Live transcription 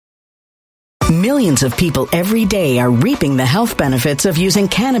Millions of people every day are reaping the health benefits of using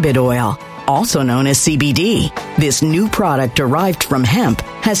cannabis oil, also known as CBD. This new product derived from hemp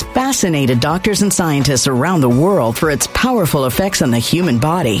has fascinated doctors and scientists around the world for its powerful effects on the human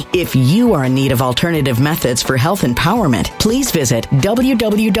body. If you are in need of alternative methods for health empowerment, please visit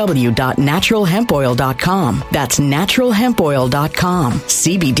www.naturalhempoil.com. That's naturalhempoil.com.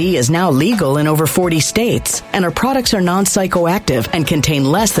 CBD is now legal in over 40 states, and our products are non-psychoactive and contain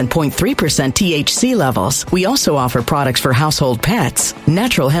less than 0.3% THC levels. We also offer products for household pets.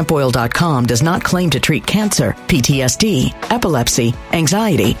 Naturalhempoil.com does not claim to treat cancer, PTSD, epilepsy,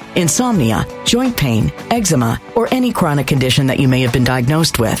 anxiety, insomnia, joint pain, eczema, or any chronic condition that you may have been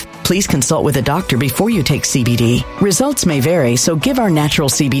diagnosed with. Please consult with a doctor before you take CBD. Results may vary, so give our natural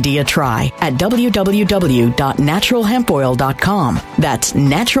CBD a try at www.naturalhempoil.com. That's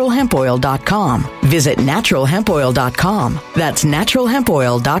naturalhempoil.com. Visit naturalhempoil.com. That's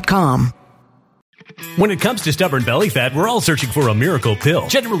naturalhempoil.com. When it comes to stubborn belly fat, we're all searching for a miracle pill.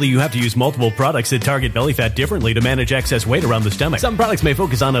 Generally, you have to use multiple products that target belly fat differently to manage excess weight around the stomach. Some products may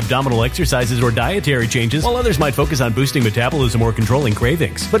focus on abdominal exercises or dietary changes, while others might focus on boosting metabolism or controlling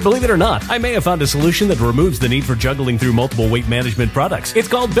cravings. But believe it or not, I may have found a solution that removes the need for juggling through multiple weight management products. It's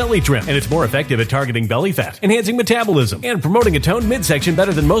called Belly Trim, and it's more effective at targeting belly fat, enhancing metabolism, and promoting a toned midsection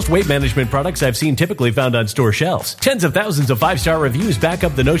better than most weight management products I've seen typically found on store shelves. Tens of thousands of 5-star reviews back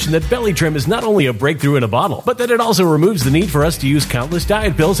up the notion that Belly Trim is not only a breakthrough in a bottle, but that it also removes the need for us to use countless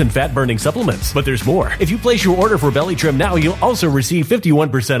diet pills and fat-burning supplements. But there's more. If you place your order for Belly Trim now, you'll also receive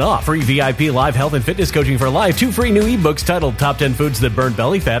 51% off, free VIP live health and fitness coaching for life, 2 free new ebooks titled Top 10 Foods That Burn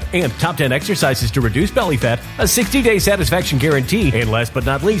Belly Fat and Top 10 Exercises to Reduce Belly Fat, a 60-day satisfaction guarantee, and last but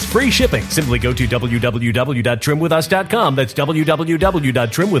not least, free shipping. Simply go to www.trimwithus.com. That's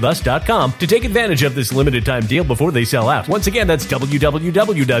www.trimwithus.com to take advantage of this limited time deal before they sell out. Once again, that's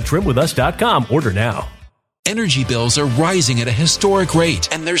www.trimwithus.com. Order now. Energy bills are rising at a historic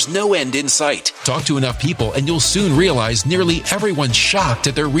rate, and there's no end in sight. Talk to enough people, and you'll soon realize nearly everyone's shocked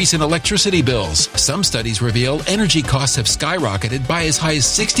at their recent electricity bills. Some studies reveal energy costs have skyrocketed by as high as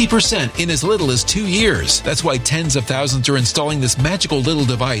 60% in as little as 2 years. That's why tens of thousands are installing this magical little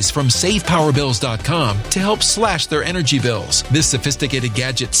device from SavePowerBills.com to help slash their energy bills. This sophisticated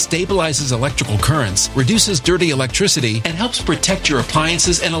gadget stabilizes electrical currents, reduces dirty electricity, and helps protect your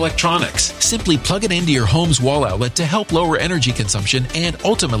appliances and electronics. Simply plug it into your home's wall outlet to help lower energy consumption and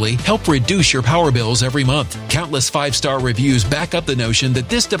ultimately help reduce your power bills every month. Countless 5-star reviews back up the notion that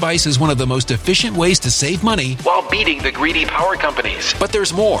this device is one of the most efficient ways to save money while beating the greedy power companies. But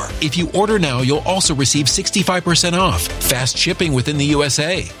there's more. If you order now, you'll also receive 65% off, fast shipping within the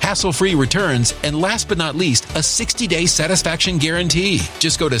USA, hassle-free returns, and last but not least, a 60-day satisfaction guarantee.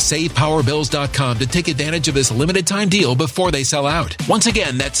 Just go to SavePowerBills.com to take advantage of this limited time deal before they sell out. Once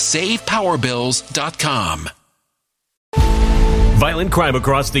again, that's SavePowerBills.com. Violent crime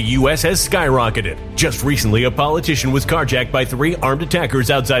across the U.S. has skyrocketed. Just recently, a politician was carjacked by 3 armed attackers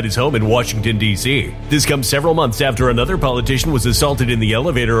outside his home in Washington, D.C. This comes several months after another politician was assaulted in the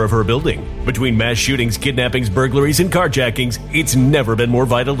elevator of her building. Between mass shootings, kidnappings, burglaries, and carjackings, it's never been more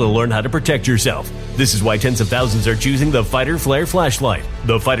vital to learn how to protect yourself. This is why tens of thousands are choosing the Fighter Flare flashlight.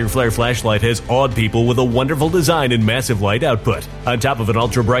 The Fighter Flare flashlight has awed people with a wonderful design and massive light output. On top of an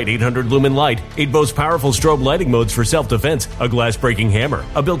ultra-bright 800-lumen light, it boasts powerful strobe lighting modes for self-defense, a glass-breaking hammer,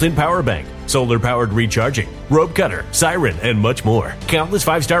 a built-in power bank, solar-powered recharging, rope cutter, siren, and much more. Countless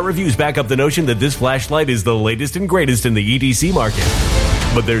 5-star reviews back up the notion that this flashlight is the latest and greatest in the EDC market.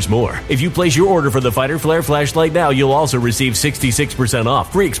 But there's more. If you place your order for the Fighter Flare flashlight now, you'll also receive 66%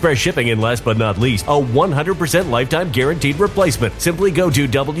 off, free express shipping, and last but not least, a 100% lifetime guaranteed replacement. Simply go to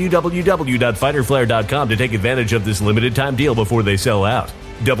www.fighterflare.com to take advantage of this limited time deal before they sell out.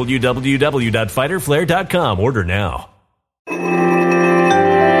 www.fighterflare.com. Order now.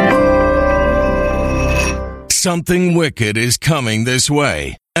 Something wicked is coming this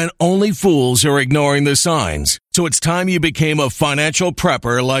way, and only fools are ignoring the signs. So it's time you became a financial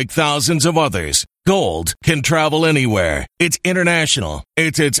prepper like thousands of others. Gold can travel anywhere. It's international.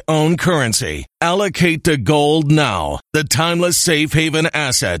 It's its own currency. Allocate to gold now, the timeless safe haven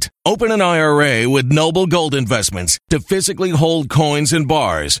asset. Open an IRA with Noble Gold Investments to physically hold coins and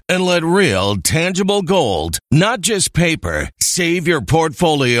bars and let real, tangible gold, not just paper, Save your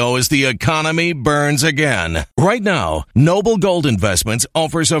portfolio as the economy burns again. Right now, Noble Gold Investments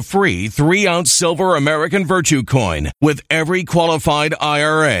offers a free 3-ounce silver American Virtue coin with every qualified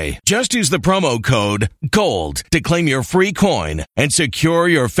IRA. Just use the promo code GOLD to claim your free coin and secure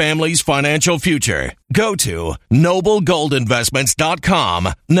your family's financial future. Go to noblegoldinvestments.com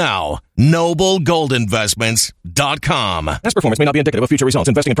now. noblegoldinvestments.com. Past performance may not be indicative of future results.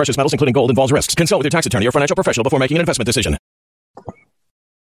 Investing in precious metals, including gold, involves risks. Consult with your tax attorney or financial professional before making an investment decision.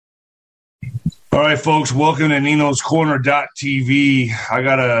 All right, folks, welcome to Nino's Corner.tv. I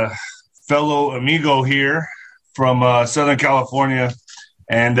got a fellow amigo here from Southern California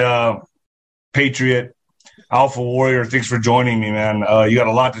and Patriot, Alpha Warrior. Thanks for joining me, man. You got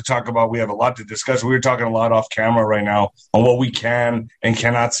a lot to talk about. We have a lot to discuss. We're talking a lot off camera right now on what we can and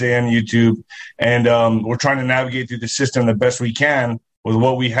cannot say on YouTube. And we're trying to navigate through the system the best we can with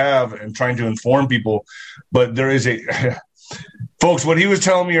what we have and trying to inform people. But there is folks, what he was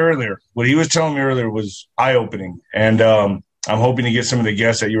telling me earlier was eye-opening. And I'm hoping to get some of the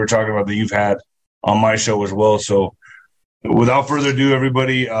guests that you were talking about that you've had on my show as well. So without further ado,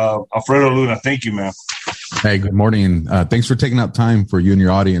 everybody, Alfredo Luna, thank you, man. Hey, good morning. Thanks for taking out time for you and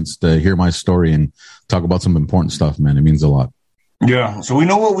your audience to hear my story and talk about some important stuff, man. It means a lot. Yeah. So we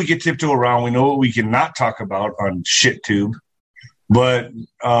know what we can tiptoe around. We know what we cannot talk about on ShitTube. But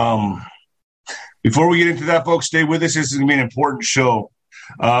before we get into that, folks, stay with us. This is going to be an important show.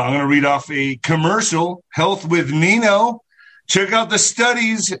 I'm going to read off a commercial, Health with Nino. Check out the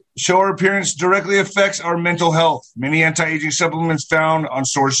studies show our appearance directly affects our mental health. Many anti-aging supplements found on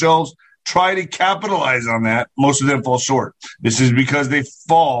store shelves try to capitalize on that. Most of them fall short. This is because they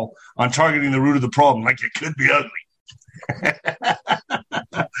fall on targeting the root of the problem, like it could be ugly.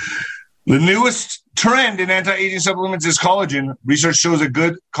 The newest trend in anti-aging supplements is collagen. Research shows a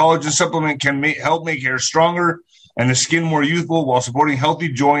good collagen supplement can help make hair stronger and the skin more youthful while supporting healthy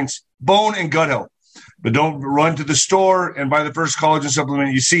joints, bone, and gut health. But don't run to the store and buy the first collagen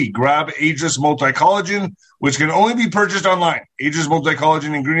supplement you see. Grab Ageless Multi-Collagen, which can only be purchased online. Ageless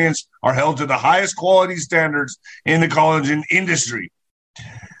Multi-Collagen ingredients are held to the highest quality standards in the collagen industry.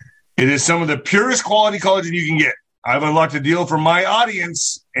 It is some of the purest quality collagen you can get. I've unlocked a deal for my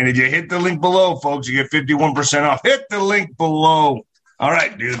audience, and if you hit the link below, folks, you get 51% off. Hit the link below. All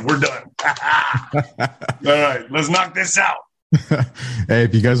right, dude, we're done. All right, let's knock this out. Hey,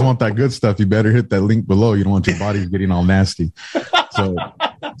 if you guys want that good stuff, you better hit that link below. You don't want your bodies getting all nasty. So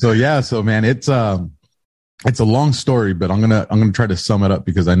man, it's a long story, but I'm gonna try to sum it up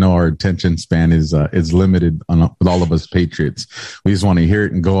because I know our attention span is limited with all of us patriots. We just want to hear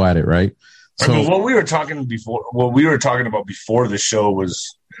it and go at it, right? So what we were talking about before the show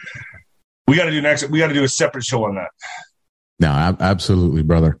was we got to do a separate show on that. No, absolutely,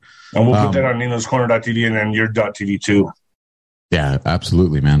 brother. And we'll put that on Nino's Corner.tv and then your .tv too. Yeah,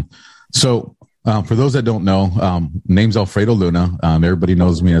 absolutely, man. So for those that don't know, name's Alfredo Luna. Everybody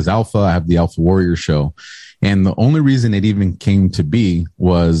knows me as Alpha. I have the Alpha Warrior show. And the only reason it even came to be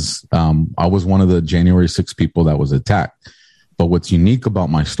was I was one of the January 6 people that was attacked. But what's unique about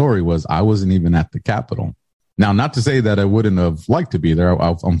my story was I wasn't even at the Capitol. Now, not to say that I wouldn't have liked to be there.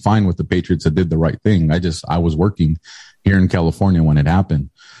 I'm fine with the Patriots that did the right thing. I was working here in California when it happened.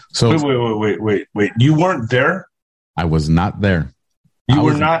 So wait. You weren't there? I was not there. You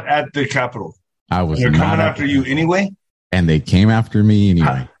were not at the Capitol. I was. They're coming after you anyway? And they came after me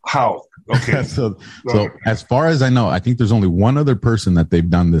anyway. How? Okay. So as far as I know, I think there's only one other person that they've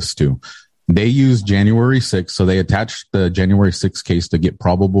done this to. They used January 6th. So they attached the January 6th case to get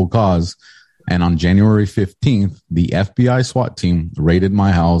probable cause. And on January 15th, the FBI SWAT team raided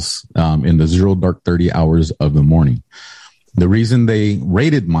my house in the 0 dark 30 hours of the morning. The reason they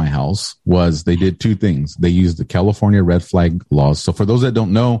raided my house was they did two things. They used the California red flag laws. So for those that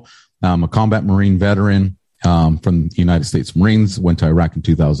don't know, I'm a combat Marine veteran from the United States Marines, went to Iraq in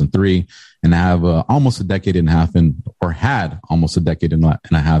 2003, and I have almost a decade and a half had almost a decade and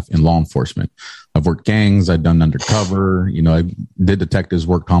a half in law enforcement. I've worked gangs. I've done undercover. I did detectives,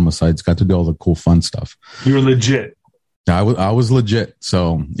 worked homicides, got to do all the cool, fun stuff. You were legit. I was legit.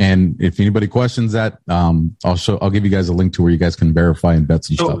 So, and if anybody questions that, I'll give you guys a link to where you guys can verify and bet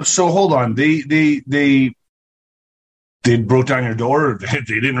some stuff. So hold on. They broke down your door. They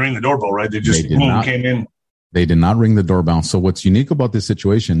didn't ring the doorbell, right? They just came in. They did not ring the doorbell. So what's unique about this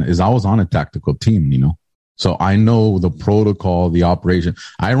situation is I was on a tactical team, so I know the protocol, the operation.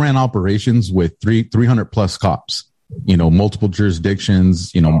 I ran operations with 300 plus cops. Multiple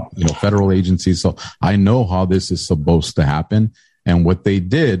jurisdictions, federal agencies. So I know how this is supposed to happen. And what they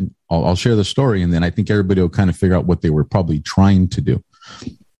did, I'll share the story. And then I think everybody will kind of figure out what they were probably trying to do.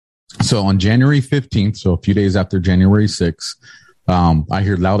 So on January 15th, so a few days after January 6th, I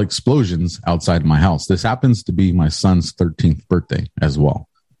hear loud explosions outside my house. This happens to be my son's 13th birthday as well,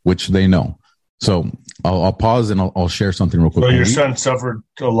 which they know. So I'll pause and I'll share something real quick. So your son suffered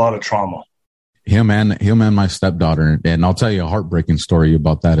a lot of trauma. Him and my stepdaughter. And I'll tell you a heartbreaking story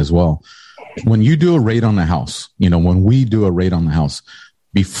about that as well. When you do a raid on the house, when we do a raid on the house,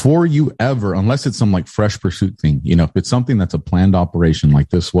 before you ever, unless it's some like fresh pursuit thing, if it's something that's a planned operation like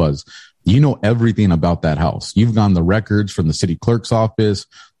this was, everything about that house. You've gone the records from the city clerk's office.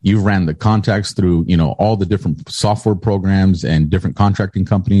 You've ran the contacts through, all the different software programs and different contracting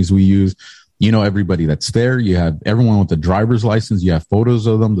companies we use. Everybody that's there. You have everyone with the driver's license. You have photos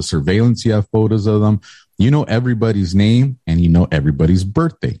of them. The surveillance, you have photos of them. Everybody's name and everybody's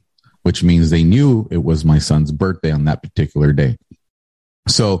birthday, which means they knew it was my son's birthday on that particular day.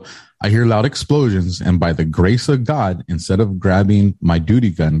 So I hear loud explosions, and by the grace of God, instead of grabbing my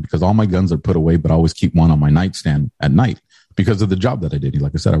duty gun, because all my guns are put away, but I always keep one on my nightstand at night because of the job that I did.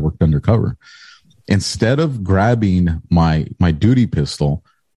 Like I said, I worked undercover. Instead of grabbing my duty pistol,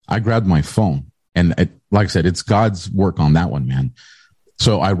 I grabbed my phone. And like I said, it's God's work on that one, man.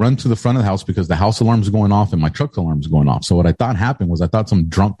 So I run to the front of the house because the house alarm's going off and my truck alarm's going off. So what I thought happened was I thought some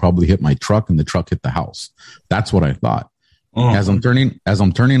drunk probably hit my truck and the truck hit the house. That's what I thought. As I'm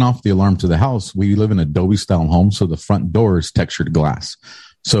turning off the alarm to the house, we live in an Adobe style home. So the front door is textured glass.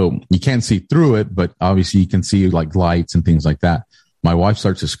 So you can't see through it, but obviously you can see like lights and things like that. My wife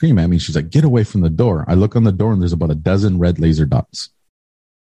starts to scream at me. She's like, get away from the door. I look on the door and there's about a dozen red laser dots.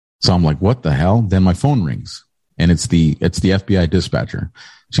 So I'm like, what the hell? Then my phone rings and it's the FBI dispatcher.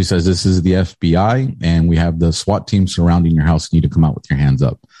 She says, this is the FBI and we have the SWAT team surrounding your house. You need to come out with your hands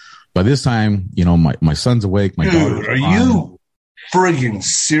up. By this time, my son's awake. My daughter's are you friggin'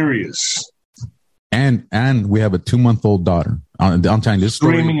 serious? And we have a 2-month-old daughter. I'm telling you, this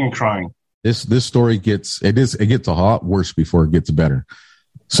story, screaming and crying. This story gets a lot worse before it gets better.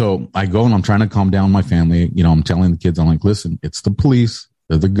 So I go and I'm trying to calm down my family. I'm telling the kids, I'm like, listen, it's the police.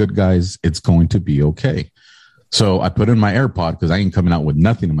 They're the good guys. It's going to be okay. So I put in my AirPod because I ain't coming out with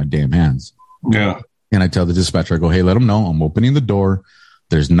nothing in my damn hands. Yeah. And I tell the dispatcher, I go, hey, let them know I'm opening the door.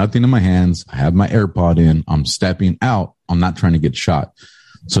 There's nothing in my hands. I have my AirPod in. I'm stepping out. I'm not trying to get shot.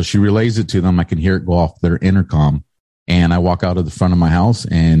 So she relays it to them. I can hear it go off their intercom. And I walk out of the front of my house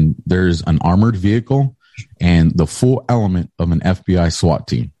and there's an armored vehicle and the full element of an FBI SWAT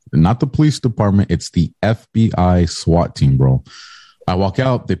team. Not the police department. It's the FBI SWAT team, bro. I walk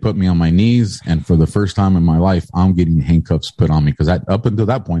out. They put me on my knees. And for the first time in my life, I'm getting handcuffs put on me because up until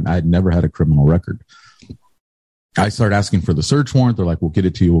that point, I had never had a criminal record. I started asking for the search warrant. They're like, we'll get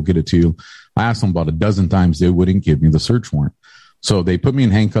it to you. We'll get it to you. I asked them about a dozen times. They wouldn't give me the search warrant. So they put me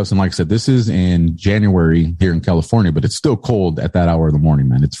in handcuffs. And like I said, this is in January here in California, but it's still cold at that hour of the morning,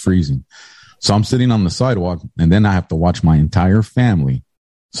 man. It's freezing. So I'm sitting on the sidewalk and then I have to watch my entire family.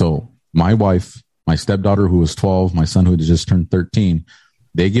 So my wife, my stepdaughter, who was 12, my son, who had just turned 13,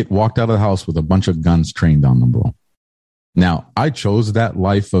 they get walked out of the house with a bunch of guns trained on them, bro. Now, I chose that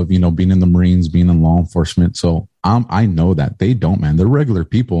life of, being in the Marines, being in law enforcement. So I know that they don't, man. They're regular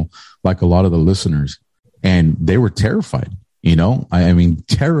people like a lot of the listeners. And they were terrified,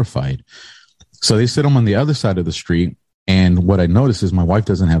 terrified. So they sit them on the other side of the street. And what I noticed is my wife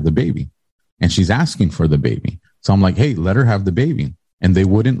doesn't have the baby and she's asking for the baby. So I'm like, hey, let her have the baby. And they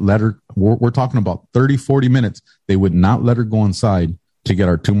wouldn't let her. We're talking about 30, 40 minutes. They would not let her go inside to get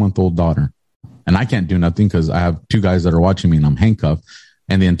our 2-month-old daughter. And I can't do nothing because I have 2 guys that are watching me and I'm handcuffed.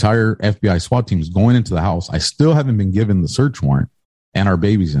 And the entire FBI SWAT team is going into the house. I still haven't been given the search warrant and our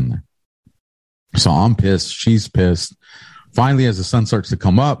baby's in there. So I'm pissed. She's pissed. Finally, as the sun starts to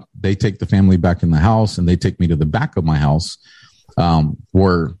come up, they take the family back in the house and they take me to the back of my house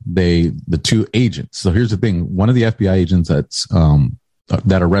where the 2 agents. So here's the thing. One of the FBI agents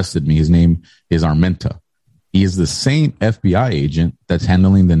that arrested me, his name is Armenta. He is the same FBI agent that's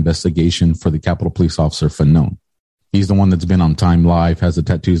handling the investigation for the Capitol Police Officer Fanon. He's the one that's been on Time Live, has the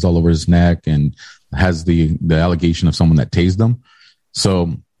tattoos all over his neck, and has the allegation of someone that tased him.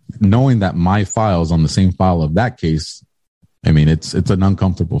 So knowing that my file is on the same file of that case, it's an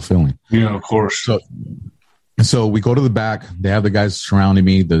uncomfortable feeling. Yeah, of course. So we go to the back. They have the guys surrounding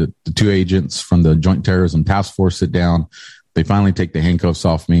me. The 2 agents from the Joint Terrorism Task Force sit down. They finally take the handcuffs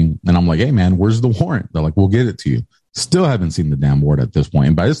off me. And I'm like, hey, man, where's the warrant? They're like, we'll get it to you. Still haven't seen the damn warrant at this point.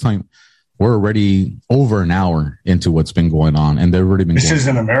 And by this time, we're already over an hour into what's been going on. And they've already been This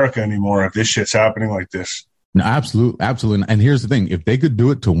isn't America anymore if this shit's happening like this. No, absolutely. And here's the thing. If they could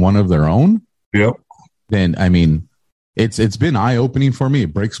do it to one of their own, yep, then, it's been eye-opening for me.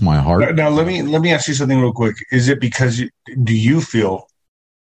 It breaks my heart. Now, let me ask you something real quick. Is it because do you feel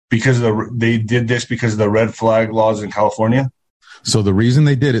they did this because of the red flag laws in California? So the reason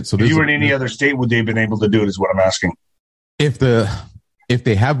they did it, so if you were in any other state, would they have been able to do it? Is what I'm asking. If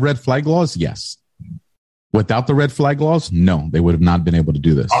they have red flag laws, yes. Without the red flag laws, no, they would have not been able to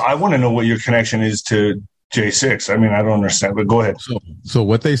do this. I want to know what your connection is to J6. I mean, I don't understand, but go ahead. So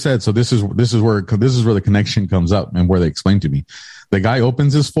what they said. So this is where the connection comes up and where they explained to me. The guy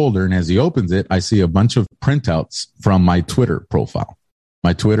opens his folder, and as he opens it, I see a bunch of printouts from my Twitter profile.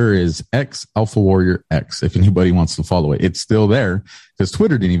 My Twitter is X Alpha Warrior X. If anybody wants to follow it, it's still there because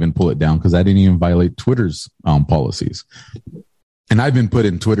Twitter didn't even pull it down because I didn't even violate Twitter's policies. And I've been put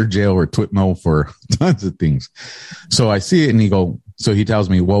in Twitter jail or Twitmo for tons of things. So I see it, and he tells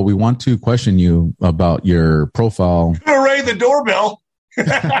me, well, we want to question you about your profile. Could have rang the doorbell. Could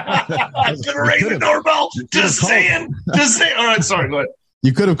have rang the doorbell. Just saying. All right, sorry, go ahead.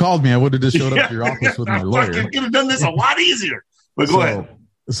 You could have called me. I would have just showed up to your office with my lawyer. I could have done this a lot easier. But go ahead.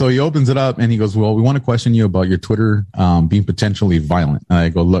 So he opens it up and he goes, well, we want to question you about your Twitter being potentially violent. And I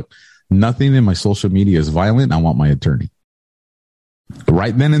go, look, nothing in my social media is violent. I want my attorney.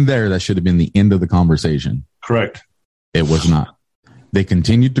 Right then and there, that should have been the end of the conversation. Correct. It was not. They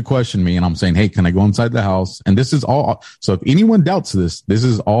continued to question me, and I'm saying, hey, can I go inside the house? And this is all. So if anyone doubts this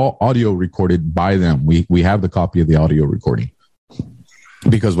is all audio recorded by them. We have the copy of the audio recording.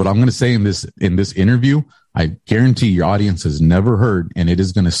 Because what I'm going to say in this interview, I guarantee your audience has never heard, and it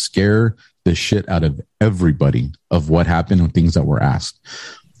is going to scare the shit out of everybody of what happened and things that were asked.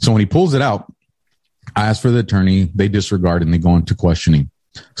 So when he pulls it out, I ask for the attorney, they disregard, and they go into questioning.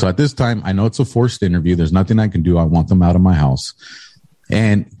 So at this time, I know it's a forced interview. There's nothing I can do. I want them out of my house.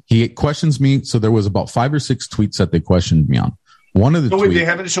 And he questions me. So there was about 5 or 6 tweets that they questioned me on. One of the tweets, they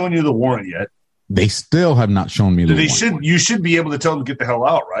haven't shown you the warrant yet. They still have not shown me the warrant. You should be able to tell them to get the hell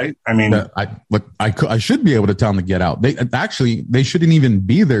out, right? I mean, I should be able to tell them to get out. They shouldn't even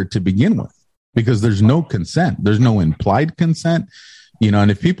be there to begin with because there's no consent. There's no implied consent.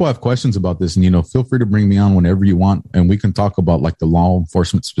 And if people have questions about this, and, feel free to bring me on whenever you want. And we can talk about like the law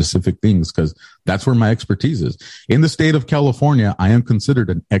enforcement specific things, because that's where my expertise is. In the state of California, I am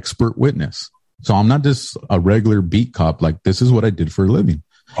considered an expert witness. So I'm not just a regular beat cop. Like, this is what I did for a living.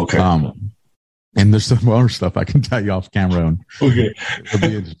 Okay. And there's some other stuff I can tell you off camera. Okay. It'll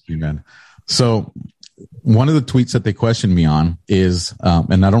be interesting, man. So one of the tweets that they questioned me on is,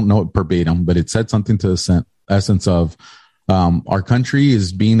 and I don't know it verbatim, but it said something to the essence of, our country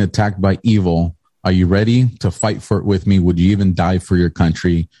is being attacked by evil. Are you ready to fight for it with me? Would you even die for your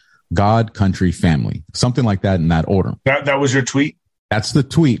country? God, country, family. Something like that in that order. That was your tweet? That's the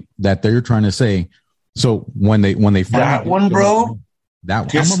tweet that they're trying to say. So when they find that one, bro, I'm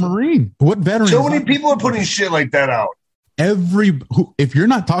a Marine. What veteran? So many people are putting shit like that out. If you're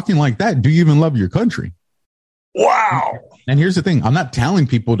not talking like that, do you even love your country? Wow. And here's the thing. I'm not telling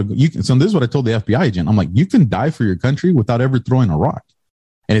people so this is what I told the FBI agent. I'm like, you can die for your country without ever throwing a rock.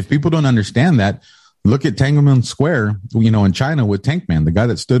 And if people don't understand that, look at Tiananmen Square, in China with Tank Man, the guy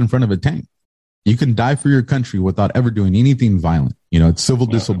that stood in front of a tank. You can die for your country without ever doing anything violent. It's civil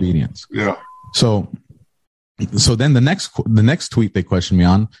disobedience. Yeah. So then the next tweet they questioned me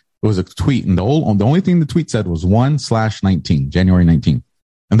on, it was a tweet. And the only thing the tweet said was 1/19, January 19th.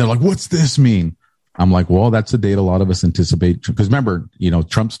 And they're like, what's this mean? I'm like, well, that's a date a lot of us anticipate. Because remember,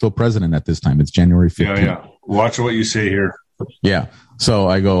 Trump's still president at this time. It's January 15th. Yeah. Watch what you say here. Yeah. So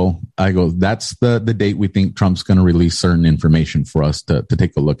I go, that's the date we think Trump's going to release certain information for us to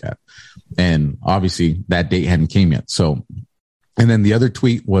take a look at. And obviously that date hadn't came yet. So, and then the other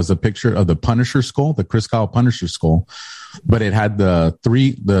tweet was a picture of the Punisher skull, the Chris Kyle Punisher skull, but it had the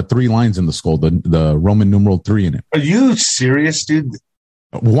three lines in the skull, the Roman numeral 3 in it. Are you serious, dude?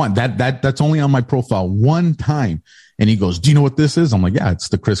 One that's only on my profile one time. And he goes, do you know what this is? I'm like, yeah, it's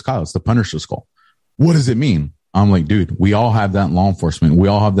the Chris Kyle. It's the Punisher skull. What does it mean? I'm like, dude, we all have that in law enforcement. We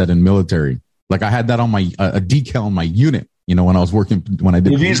all have that in military. Like I had that on my, a decal on my unit, when I was working, when I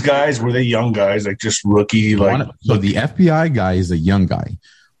did. These guys, were they young guys? Like just rookie? So the FBI guy is a young guy.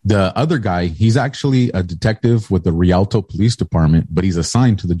 The other guy, he's actually a detective with the Rialto Police Department, but he's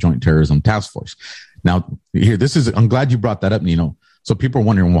assigned to the Joint Terrorism Task Force. Now here, I'm glad you brought that up, Nino. So people are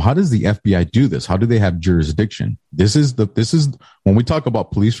wondering, well, how does the FBI do this? How do they have jurisdiction? This is when we talk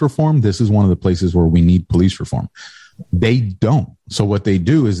about police reform, this is one of the places where we need police reform. They don't. So what they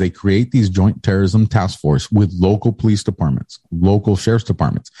do is they create these joint terrorism task force with local police departments, local sheriff's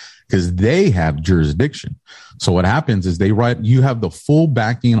departments, because they have jurisdiction. So what happens is you have the full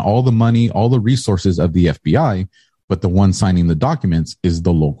backing, all the money, all the resources of the FBI, but the one signing the documents is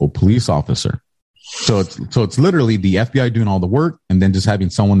the local police officer. So it's literally the FBI doing all the work and then just having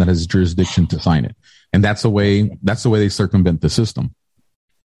someone that has jurisdiction to sign it. And that's the way they circumvent the system.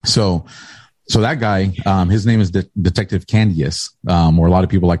 So that guy, his name is Detective Candias, or a lot of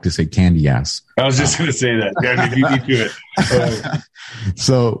people like to say Candy Ass. I was just going to say that. Yeah, you beat me to it.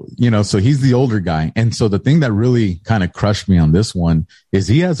 So he's the older guy. And so the thing that really kind of crushed me on this one is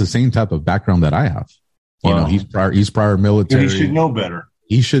he has the same type of background that I have. You know, he's prior military. And he should know better.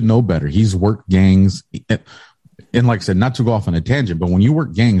 He should know better. He's worked gangs. And like I said, not to go off on a tangent, but when you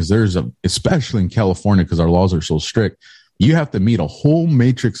work gangs, especially in California, because our laws are so strict, you have to meet a whole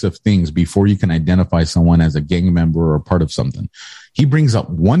matrix of things before you can identify someone as a gang member or part of something. He brings up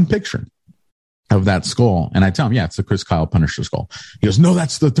one picture of that skull, and I tell him, yeah, it's the Chris Kyle Punisher skull. He goes, no,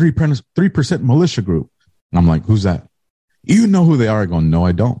 that's the 3% militia group. And I'm like, who's that? You know who they are? I go, no,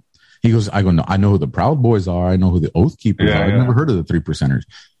 I don't. He goes, no, I know who the Proud Boys are. I know who the Oath Keepers are. I've never heard of the 3%ers.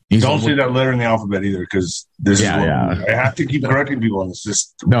 Don't say that letter in the alphabet either, because I have to keep correcting people on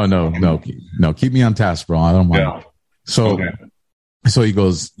this. No. Keep me on task, bro. I don't mind. Yeah. So he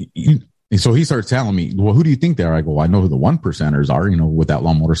goes, so he starts telling me, well, who do you think they are? I go, well, I know who the 1%ers are, with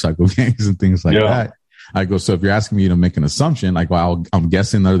outlaw motorcycle gangs and things like that. I go, so if you're asking me to make an assumption, I go, I'm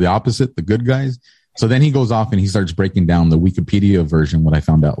guessing they're the opposite, the good guys. So then he goes off and he starts breaking down the Wikipedia version, what I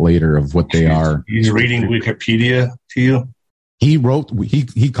found out later of what they are. He's reading Wikipedia to you? He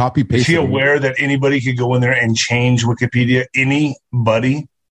copy pasted. Is he aware that anybody could go in there and change Wikipedia? Anybody?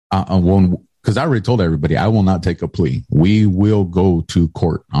 Because I already told everybody, I will not take a plea. We will go to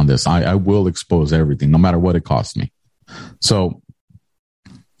court on this. I will expose everything, no matter what it costs me. So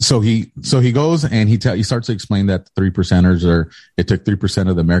he goes and he starts to explain that the 3%ers it took 3%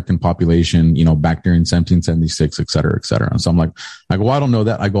 of the American population, back during 1776, et cetera, et cetera. And so I'm like, I go, well, I don't know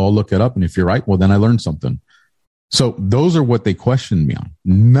that. I go, I'll look it up. And if you're right, well, then I learned something. So those are what they questioned me on.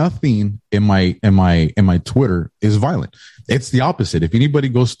 Nothing in my Twitter is violent. It's the opposite. If anybody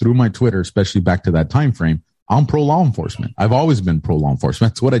goes through my Twitter, especially back to that time frame, I'm pro law enforcement. I've always been pro law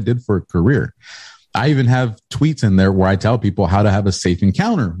enforcement. That's what I did for a career. I even have tweets in there where I tell people how to have a safe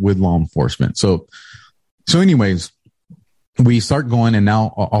encounter with law enforcement. So anyways, we start going, and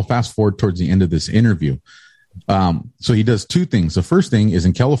now I'll fast forward towards the end of this interview. So he does two things. The first thing is,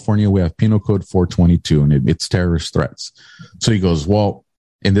 in California, we have Penal Code 422, and it's terrorist threats. So he goes, well,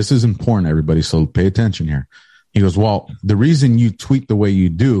 and this is important, everybody, so pay attention here. He goes, well, the reason you tweet the way you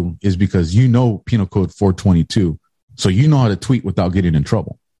do is because Penal Code 422, so you know how to tweet without getting in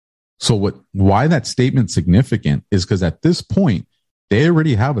trouble. So why that statement's significant is because at this point, they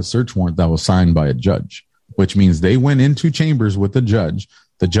already have a search warrant that was signed by a judge, which means they went into chambers with the judge.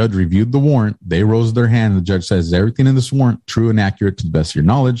 The judge reviewed the warrant. They raised their hand. The judge says, is everything in this warrant true and accurate to the best of your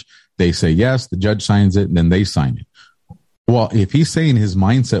knowledge? They say yes. The judge signs it, and then they sign it. Well, if he's saying his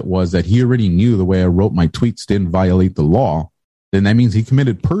mindset was that he already knew the way I wrote my tweets didn't violate the law, then that means he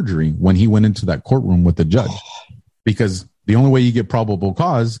committed perjury when he went into that courtroom with the judge. Because the only way you get probable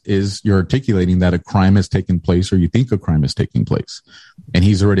cause is you're articulating that a crime has taken place, or you think a crime is taking place. And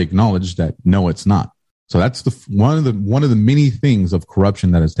he's already acknowledged that, no, it's not. So that's one of the many things of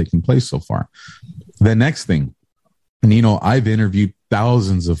corruption that has taken place so far. The next thing, and I've interviewed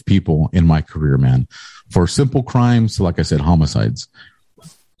thousands of people in my career, man, for simple crimes to, like I said, homicides.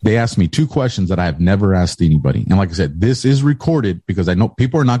 They asked me two questions that I have never asked anybody. And like I said, this is recorded because I know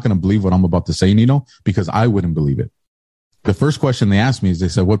people are not going to believe what I'm about to say, because I wouldn't believe it. The first question they asked me is, they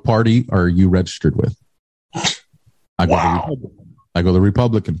said, what party are you registered with? I go, the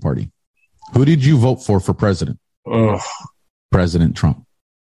Republican Party. Who did you vote for president? President Trump.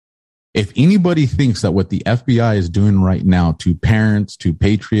 If anybody thinks that what the FBI is doing right now to parents, to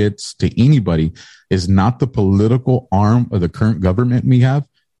patriots, to anybody is not the political arm of the current government we have,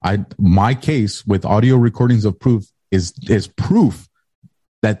 my case with audio recordings of proof is proof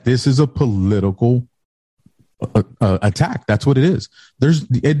that this is a political attack. That's what it is.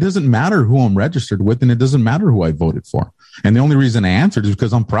 It doesn't matter who I'm registered with, and it doesn't matter who I voted for. And the only reason I answered is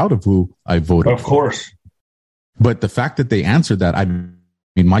because I'm proud of who I voted for. Of course. But the fact that they answered that,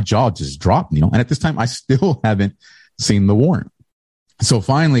 my jaw just dropped, and at this time I still haven't seen the warrant. So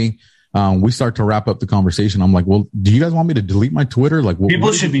finally, we start to wrap up the conversation. I'm like, well, do you guys want me to delete my Twitter? Like,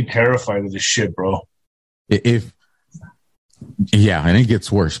 people should be terrified of this shit, bro. And it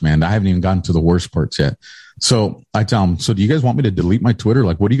gets worse, man. I haven't even gotten to the worst parts yet. So I tell them, so do you guys want me to delete my Twitter?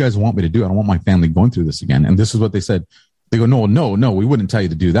 Like, what do you guys want me to do? I don't want my family going through this again. And this is what they said. They go, no, we wouldn't tell you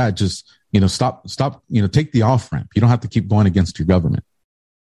to do that. Just, stop, take the off ramp. You don't have to keep going against your government.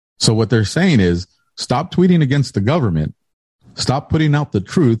 So what they're saying is, stop tweeting against the government, stop putting out the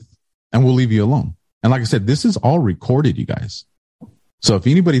truth, and we'll leave you alone. And like I said, this is all recorded, you guys. So if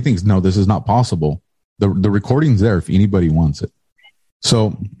anybody thinks, no, this is not possible, the recording's there if anybody wants it.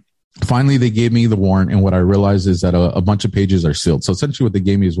 So Finally, they gave me the warrant, and what I realized is that a bunch of pages are sealed. So essentially what they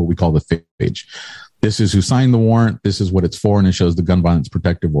gave me is what we call the fake page. This is who signed the warrant. This is what it's for, and it shows the gun violence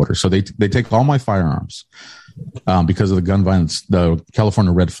protective order. So they take all my firearms because of the gun violence, the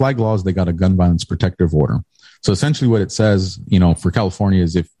California red flag laws. They got a gun violence protective order. So essentially what it says, for California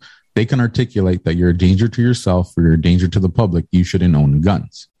is if they can articulate that you're a danger to yourself or you're a danger to the public, you shouldn't own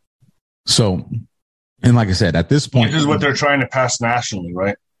guns. So, and like I said, at this point, this is what they're trying to pass nationally,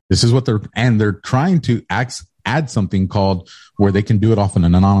 right? This is what they're trying to add something called where they can do it off an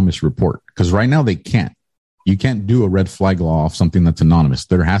anonymous report. Because right now they can't. You can't do a red flag law off something that's anonymous.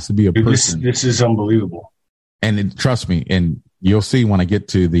 There has to be a person. This is unbelievable. And trust me, and you'll see when I get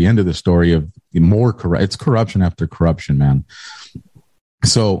to the end of the story of it's corruption after corruption, man.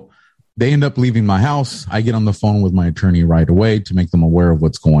 So they end up leaving my house. I get on the phone with my attorney right away to make them aware of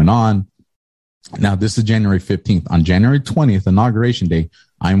what's going on. Now, this is January 15th. On January 20th, Inauguration Day,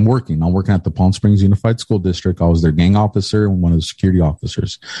 I'm working at the Palm Springs Unified School District. I was their gang officer and one of the security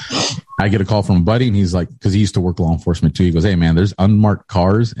officers. I get a call from a buddy, and he's like, because he used to work law enforcement too. He goes, "Hey man, there's unmarked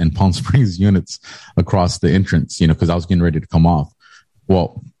cars and Palm Springs units across the entrance, because I was getting ready to come off."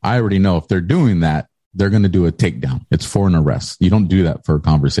 Well, I already know if they're doing that, they're going to do a takedown. It's for an arrest. You don't do that for a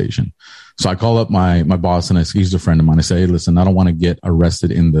conversation. So I call up my boss, and he's a friend of mine. I say, "Hey, listen, I don't want to get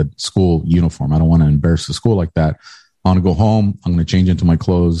arrested in the school uniform. I don't want to embarrass the school like that. I want to go home. I'm going to change into my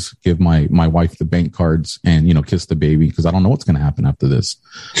clothes, give my wife the bank cards, and, kiss the baby, because I don't know what's going to happen after this,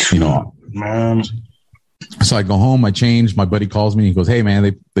 Man. So I go home, I change. My buddy calls me. He goes, "Hey,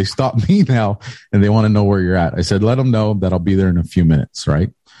 man, they stopped me now, and they want to know where you're at." I said, "Let them know that I'll be there in a few minutes,"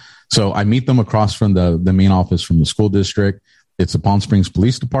 right? So I meet them across from the main office from the school district. It's the Palm Springs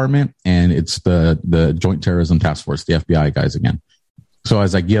Police Department, and it's the Joint Terrorism Task Force, the FBI guys again. So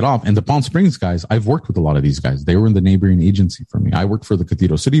as I get off, and the Palm Springs guys, I've worked with a lot of these guys. They were in the neighboring agency for me. I worked for the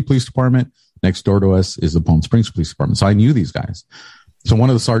Cathedral City Police Department. Next door to us is the Palm Springs Police Department. So I knew these guys. So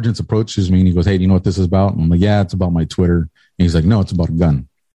one of the sergeants approaches me and he goes, "Hey, do you know what this is about?" And I'm like, "Yeah, it's about my Twitter." And he's like, "No, it's about a gun."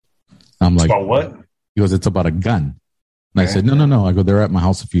 I'm like, "About what?" He goes, "It's about a gun." And I said, No. I go, "They're at my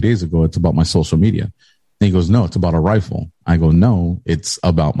house a few days ago. It's about my social media." And he goes, "No, it's about a rifle." I go, "No, it's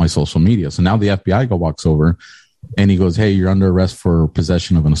about my social media." So now the FBI guy walks over and he goes, "Hey, you're under arrest for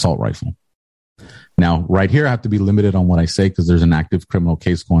possession of an assault rifle." Now, right here, I have to be limited on what I say because there's an active criminal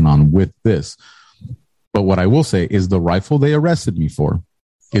case going on with this. But what I will say is the rifle they arrested me for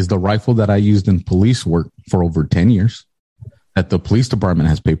is the rifle that I used in police work for over 10 years, that the police department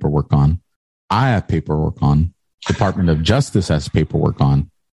has paperwork on. I have paperwork on. Department of Justice has paperwork on.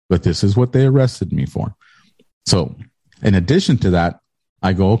 But this is what they arrested me for. So in addition to that,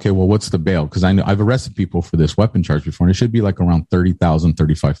 I go, okay, well, what's the bail? Because I know I've arrested people for this weapon charge before, and it should be like around $30,000,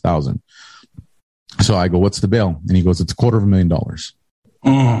 $35,000. So I go, what's the bail? And he goes, it's $250,000.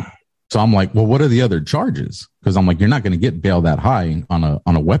 So I'm like, well, what are the other charges? Because I'm like, you're not going to get bail that high on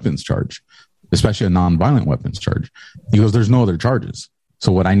a weapons charge, especially a nonviolent weapons charge. He goes, there's no other charges.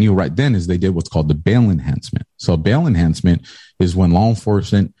 So what I knew right then is they did what's called the bail enhancement. So bail enhancement is when law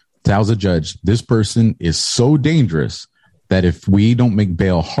enforcement tells a judge, this person is so dangerous that if we don't make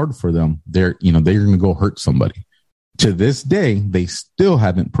bail hard for them, they're going to go hurt somebody. To this day, they still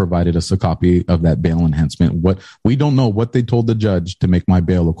haven't provided us a copy of that bail enhancement. We don't know what they told the judge to make my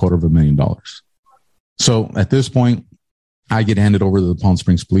bail $250,000. So at this point, I get handed over to the Palm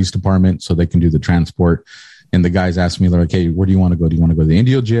Springs Police Department so they can do the transport. And the guys ask me, they're like, hey, where do you want to go? Do you want to go to the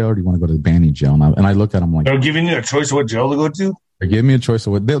Indio jail or do you want to go to the Banning jail? And I look at them like, they're giving you a choice of what jail to go to? They gave me a choice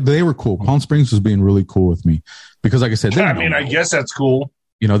of what they were cool. Palm Springs was being really cool with me because, like I said, I guess that's cool.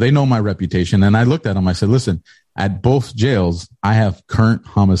 They know my reputation. And I looked at them. I said, listen, at both jails, I have current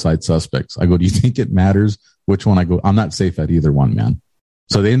homicide suspects. I go, do you think it matters which one I go? I'm not safe at either one, man.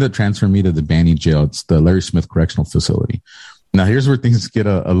 So they ended up transferring me to the Banning jail. It's the Larry Smith Correctional Facility. Now, here's where things get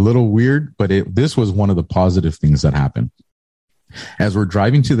a little weird, but this was one of the positive things that happened. As we're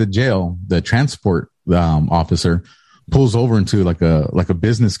driving to the jail, the transport officer pulls over into like a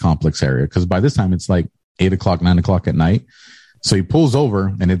business complex area. Because by this time, it's like 8 o'clock, 9 o'clock at night. So he pulls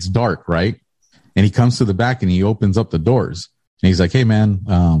over and it's dark, right? And he comes to the back and he opens up the doors. And he's like, hey, man,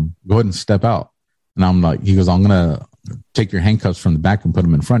 go ahead and step out. And I'm like, he goes, I'm going to take your handcuffs from the back and put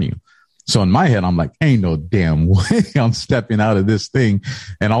them in front of you. So in my head, I'm like, ain't no damn way I'm stepping out of this thing.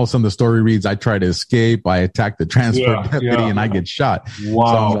 And all of a sudden the story reads, I try to escape. I attack the transport deputy and I get shot.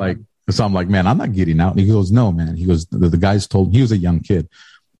 Wow. So I'm like, man, I'm not getting out. And he goes, no, man. He goes, the guys told, he was a young kid.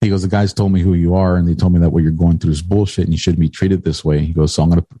 He goes, the guys told me who you are. And they told me that what you're going through is bullshit and you shouldn't be treated this way. He goes, so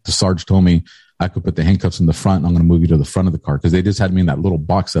the Sarge told me I could put the handcuffs in the front and I'm going to move you to the front of the car. Cause they just had me in that little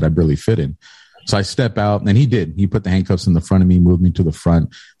box that I barely fit in. So I step out and he did. He put the handcuffs in the front of me, moved me to the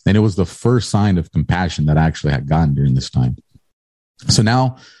front. And it was the first sign of compassion that I actually had gotten during this time. So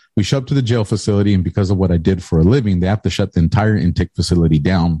now we show up to the jail facility, and because of what I did for a living, they have to shut the entire intake facility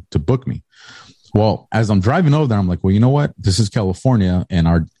down to book me. Well, as I'm driving over there, I'm like, well, you know what? This is California, and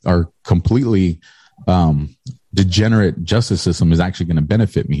our completely degenerate justice system is actually going to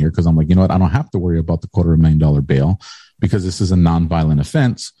benefit me here, because I'm like, you know what? I don't have to worry about the $250,000 bail because this is a nonviolent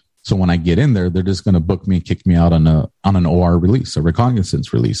offense. So when I get in there, they're just going to book me and kick me out on an OR release, a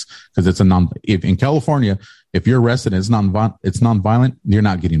recognizance release, because it's if in California, if you're arrested and it's nonviolent, you're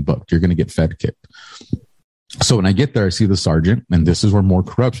not getting booked. You're going to get Fed kicked. So when I get there, I see the sergeant, and this is where more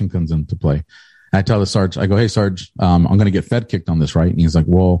corruption comes into play. I tell the sergeant, I go, hey, Sarge, I'm going to get Fed kicked on this, right? And he's like,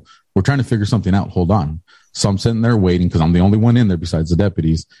 well, we're trying to figure something out. Hold on. So I'm sitting there waiting because I'm the only one in there besides the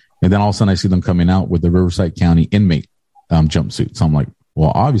deputies. And then all of a sudden I see them coming out with the Riverside County inmate jumpsuit. So I'm like,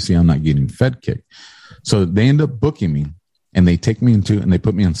 well, obviously I'm not getting Fed kicked. So they end up booking me, and they take me and they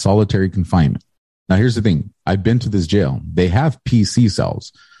put me in solitary confinement. Now, here's the thing. I've been to this jail. They have PC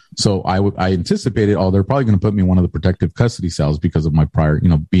cells. So I anticipated, they're probably going to put me in one of the protective custody cells because of my prior,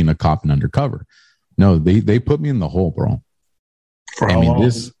 being a cop and undercover. No, they put me in the hole, bro. For how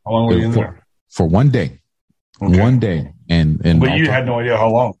long were you in there? For 1 day. Okay. 1 day. And but you had no idea how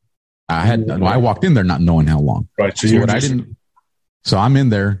long. I walked in there not knowing how long. Right. So I'm in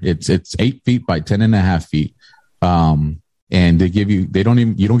there. It's 8 feet by 10.5 feet. And they give you,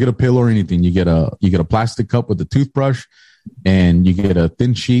 you don't get a pill or anything. You get a plastic cup with a toothbrush, and you get a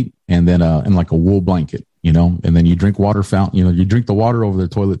thin sheet, and then and like a wool blanket, and then you drink water fountain, you drink the water over the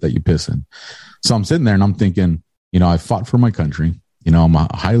toilet that you piss in. So I'm sitting there and I'm thinking, I fought for my country. I'm a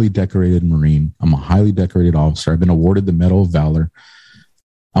highly decorated Marine. I'm a highly decorated officer. I've been awarded the Medal of Valor.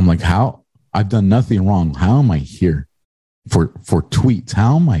 I'm like, how? I've done nothing wrong. How am I here for tweets?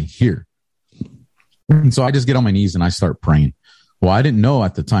 How am I here? And so I just get on my knees and I start praying. Well, I didn't know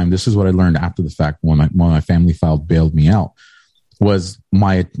at the time. This is what I learned after the fact when my family bailed me out. Was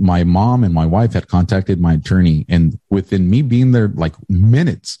my mom and my wife had contacted my attorney, and within me being there like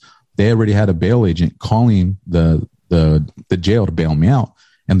minutes, they already had a bail agent calling the jail to bail me out.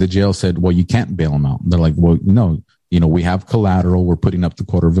 And the jail said, well, you can't bail him out. And they're like, well, no, we have collateral. We're putting up the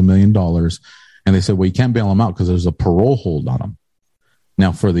 $250,000. And they said, well, you can't bail him out because there's a parole hold on him.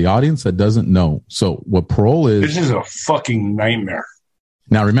 Now, for the audience that doesn't know, so what parole is... This is a fucking nightmare.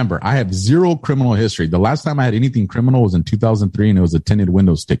 Now, remember, I have zero criminal history. The last time I had anything criminal was in 2003, and it was a tinted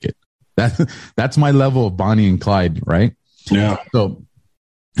windows ticket. That's my level of Bonnie and Clyde, right? Yeah. So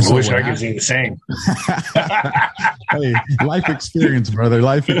I wish I could say the same. Hey, life experience, brother.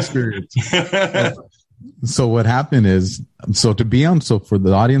 Life experience. So what happened is, so for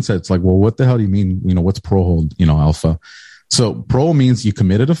the audience that's like, well, what the hell do you mean? What's parole hold, Alpha? So parole means you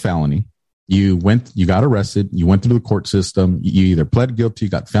committed a felony. You got arrested. You went through the court system. You either pled guilty,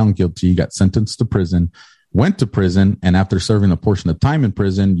 got found guilty, you got sentenced to prison, went to prison. And after serving a portion of time in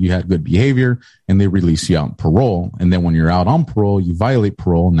prison, you had good behavior and they release you out on parole. And then when you're out on parole, you violate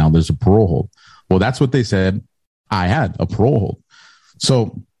parole. Now there's a parole hold. Well, that's what they said. I had a parole hold.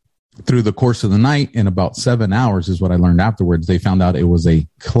 So through the course of the night, in about 7 hours is what I learned afterwards, they found out it was a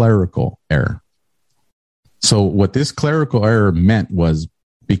clerical error. So what this clerical error meant was,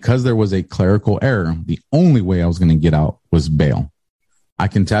 because there was a clerical error, the only way I was going to get out was bail. I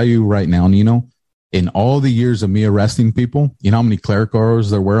can tell you right now, Nino, in all the years of me arresting people, you know how many clerical errors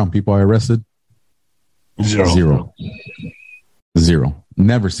there were on people I arrested? Zero.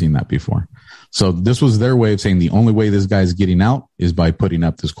 Never seen that before. So this was their way of saying the only way this guy's getting out is by putting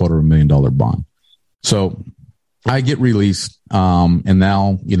up this $250,000 bond. So I get released. And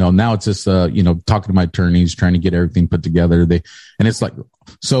now it's just, talking to my attorneys, trying to get everything put together. And it's like,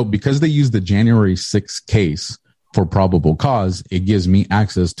 so because they use the January 6th case for probable cause, it gives me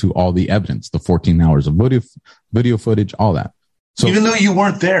access to all the evidence, the 14 hours of video footage, all that. So even though you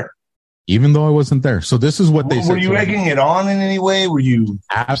weren't there, even though I wasn't there. So this is what they said. Were you egging it on in any way? Were you?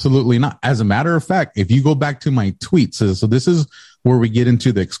 Absolutely not. As a matter of fact, if you go back to my tweets, so this is where we get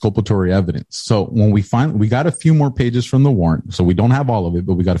into the exculpatory evidence. So when we got a few more pages from the warrant. So we don't have all of it,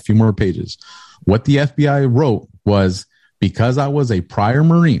 but we got a few more pages. What the FBI wrote was, because I was a prior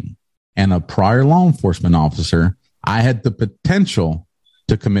Marine and a prior law enforcement officer, I had the potential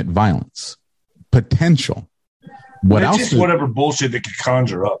to commit violence. Potential. What else? Just whatever bullshit they could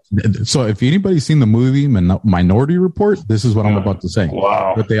conjure up. So if anybody's seen the movie Minority Report, this is what I'm about to say.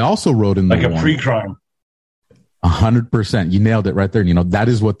 Wow. But they also wrote in the like a pre-crime. 100%. You nailed it right there. That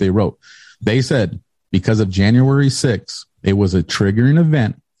is what they wrote. They said, because of January 6th, it was a triggering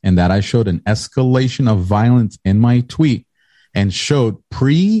event, and that I showed an escalation of violence in my tweet and showed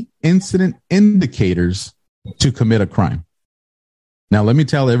pre-incident indicators to commit a crime. Now, let me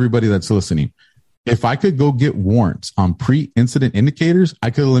tell everybody that's listening. If I could go get warrants on pre-incident indicators, I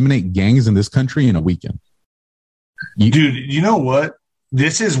could eliminate gangs in this country in a weekend. Dude, you know what?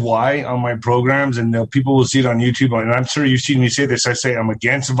 This is why on my programs, and people will see it on YouTube, and I'm sure you've seen me say this, I say I'm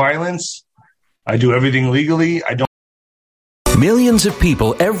against violence. I do everything legally. I don't. Millions of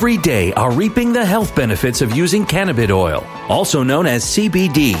people every day are reaping the health benefits of using cannabis oil, also known as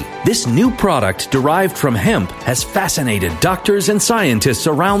CBD. This new product derived from hemp has fascinated doctors and scientists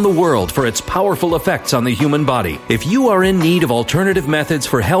around the world for its powerful effects on the human body. If you are in need of alternative methods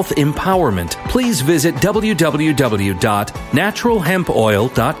for health empowerment, please visit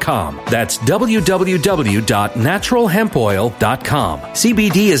www.naturalhempoil.com. That's www.naturalhempoil.com.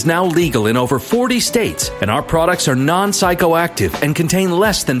 CBD is now legal in over 40 states, and our products are non-psychoactive and contain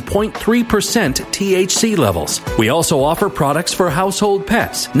less than 0.3% THC levels. We also offer products for household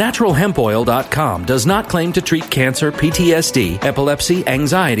pets. NaturalHempOil.com does not claim to treat cancer, PTSD, epilepsy,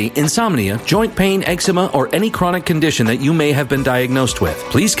 anxiety, insomnia, joint pain, eczema, or any chronic condition that you may have been diagnosed with.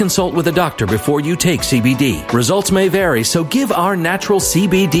 Please consult with a doctor before you take CBD. Results may vary, so give our natural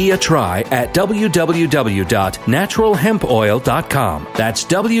CBD a try at www.naturalhempoil.com. That's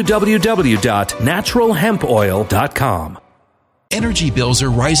www.naturalhempoil.com. Energy bills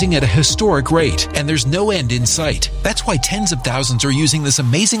are rising at a historic rate, and there's no end in sight. That's why tens of thousands are using this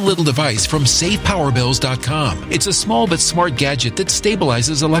amazing little device from SavePowerBills.com. It's a small but smart gadget that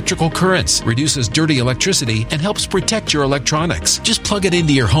stabilizes electrical currents, reduces dirty electricity, and helps protect your electronics. Just plug it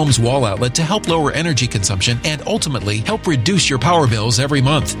into your home's wall outlet to help lower energy consumption and ultimately help reduce your power bills every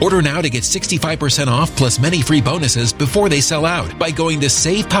month. Order now to get 65% off plus many free bonuses before they sell out by going to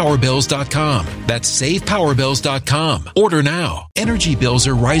SavePowerBills.com. That's SavePowerBills.com. Order now. Energy bills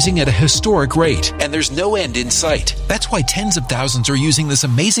are rising at a historic rate, and there's no end in sight. That's why tens of thousands are using this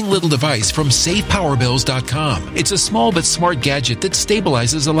amazing little device from SavePowerBills.com. It's a small but smart gadget that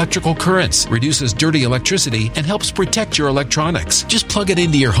stabilizes electrical currents, reduces dirty electricity, and helps protect your electronics. Just plug it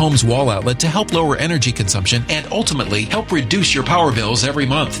into your home's wall outlet to help lower energy consumption and ultimately help reduce your power bills every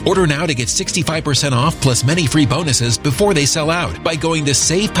month. Order now to get 65% off plus many free bonuses before they sell out by going to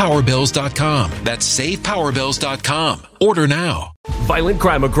SavePowerBills.com. That's SavePowerBills.com. Order now. Violent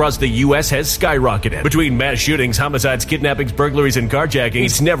crime across the U.S. has skyrocketed. Between mass shootings, homicides, kidnappings, burglaries, and carjackings,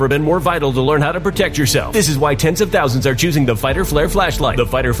 it's never been more vital to learn how to protect yourself. This is why tens of thousands are choosing the Fighter Flare flashlight. The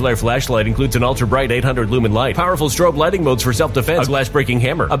Fighter Flare flashlight includes an ultra-bright 800 lumen light, powerful strobe lighting modes for self-defense, a glass-breaking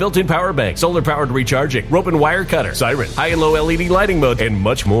hammer, a built-in power bank, solar-powered recharging, rope and wire cutter, siren, high and low LED lighting mode, and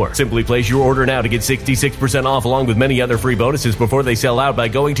much more. Simply place your order now to get 66% off along with many other free bonuses before they sell out by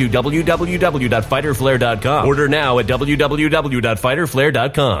going to www.fighterflare.com. Order now at www.fighterflare.com.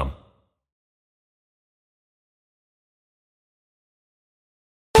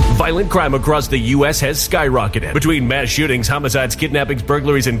 Violent crime across the U.S. has skyrocketed. Between mass shootings, homicides, kidnappings,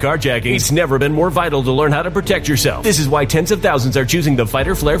 burglaries, and carjackings, it's never been more vital to learn how to protect yourself. This is why tens of thousands are choosing the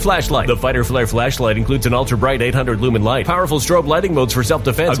Fighter Flare flashlight. The Fighter Flare flashlight includes an ultra-bright 800 lumen light, powerful strobe lighting modes for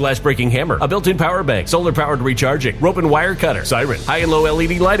self-defense, a glass-breaking hammer, a built-in power bank, solar-powered recharging, rope and wire cutter, siren, high and low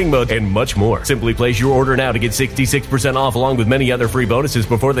LED lighting mode, and much more. Simply place your order now to get 66% off along with many other free bonuses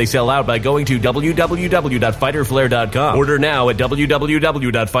before they sell out by going to www.fighterflare.com. Order now at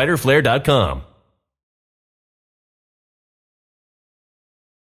www.fighterflare.com.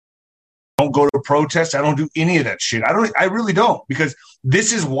 Don't go to protests. I don't do any of that shit. I really don't, because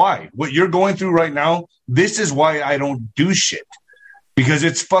this is why what you're going through right now. This is why I don't do shit, because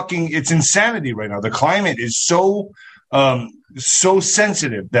it's insanity right now. The climate is so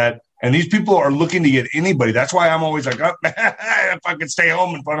sensitive that, and these people are looking to get anybody. That's why I'm always like, oh, if I could stay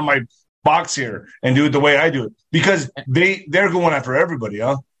home in front of my box here and do it the way I do it, because they're going after everybody,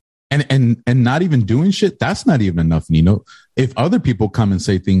 huh? And not even doing shit, that's not even enough, Nino. If other people come and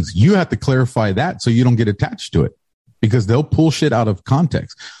say things, you have to clarify that so you don't get attached to it, because they'll pull shit out of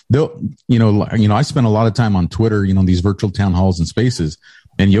context. They'll, I spend a lot of time on Twitter, these virtual town halls and spaces,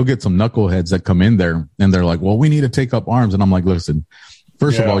 and you'll get some knuckleheads that come in there and they're like, well, we need to take up arms. And I'm like, listen,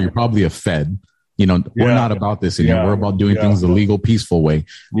 first of all, you're probably a Fed. We're not about this anymore. Yeah. We're about doing things the legal, peaceful way.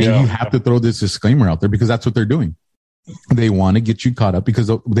 And you have to throw this disclaimer out there, because that's what they're doing. They want to get you caught up because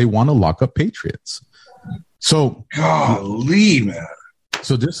they want to lock up patriots. So, golly, man.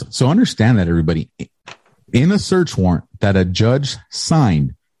 So understand that, everybody. In a search warrant that a judge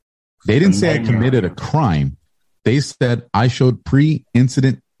signed, they didn't say I committed a crime. They said I showed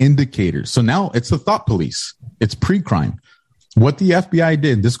pre-incident indicators. So now it's the thought police. It's pre-crime. What the FBI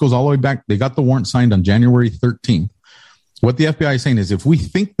did, this goes all the way back. They got the warrant signed on January 13th. What the FBI is saying is, if we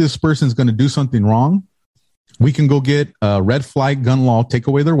think this person's going to do something wrong, we can go get a red flag gun law, take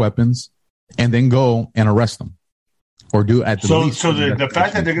away their weapons, and then go and arrest them. or do at the least. So the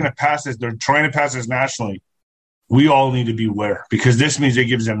fact that they're going to pass this, they're trying to pass this nationally. We all need to beware, because this means it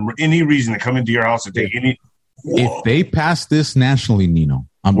gives them any reason to come into your house and take any. If they pass this nationally, Nino,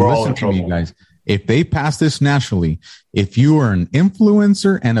 listen to me, guys. If they pass this nationally, if you are an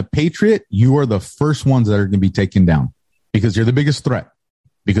influencer and a patriot, you are the first ones that are going to be taken down, because you're the biggest threat,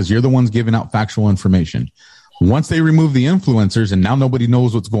 because you're the ones giving out factual information. Once they remove the influencers and now nobody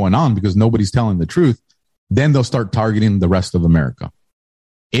knows what's going on because nobody's telling the truth, then they'll start targeting the rest of America.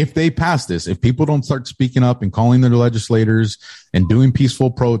 If they pass this, if people don't start speaking up and calling their legislators and doing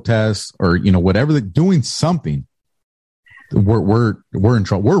peaceful protests, or, whatever, they're doing something, we're in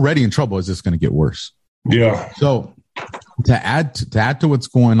trouble. We're already in trouble. Is this going to get worse? Yeah. So to add to what's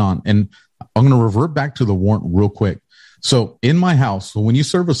going on, and I'm going to revert back to the warrant real quick. So in my house, when you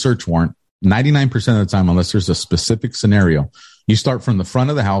serve a search warrant, 99% of the time, unless there's a specific scenario, you start from the front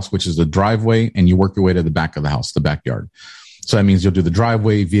of the house, which is the driveway, and you work your way to the back of the house, the backyard. So that means you'll do the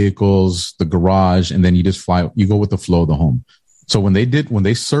driveway, vehicles, the garage, and then you just you go with the flow of the home. So when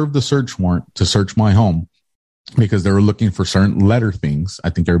they served the search warrant to search my home, because they were looking for certain letter things,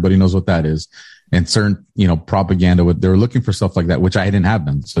 I think everybody knows what that is, and certain, propaganda, they were looking for stuff like that, which I didn't have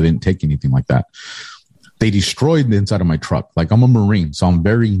them, so they didn't take anything like that. They destroyed the inside of my truck. Like, I'm a Marine, so I'm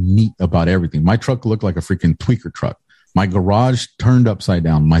very neat about everything. My truck looked like a freaking tweaker truck. My garage turned upside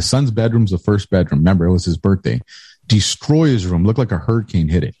down. My son's bedroom's the first bedroom. Remember, it was his birthday. Destroy his room. Looked like a hurricane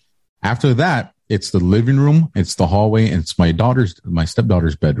hit it. After that, it's the living room, it's the hallway, and it's my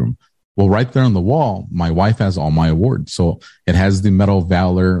stepdaughter's bedroom. Well, right there on the wall, my wife has all my awards. So it has the Medal of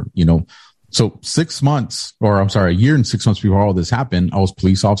Valor, So 6 months, a year and 6 months before all this happened, I was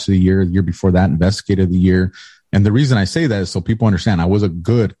police officer of the year before that, investigator of the year. And the reason I say that is so people understand I was a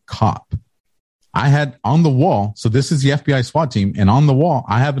good cop. I had on the wall, so this is the FBI SWAT team, and on the wall,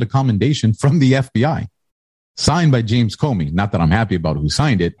 I have a commendation from the FBI signed by James Comey. Not that I'm happy about who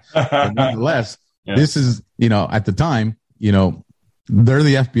signed it, but nonetheless, This is, at the time, they're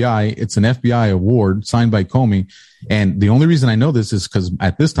the FBI. It's an FBI award signed by Comey. And the only reason I know this is because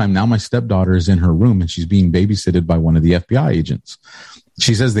at this time, now my stepdaughter is in her room and she's being babysitted by one of the FBI agents.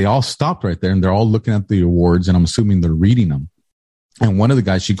 She says they all stopped right there and they're all looking at the awards, and I'm assuming they're reading them. And one of the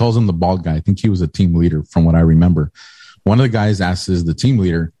guys, she calls him the bald guy. I think he was a team leader from what I remember. One of the guys asks the team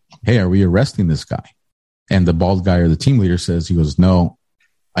leader, "Hey, are we arresting this guy?" And the bald guy, or the team leader, says, he goes, "No,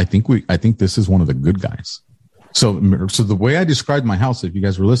 I think this is one of the good guys." So the way I described my house, if you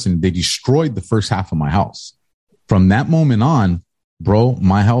guys were listening, they destroyed the first half of my house. From that moment on, bro,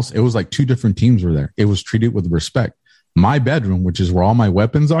 my house, it was like two different teams were there. It was treated with respect. My bedroom, which is where all my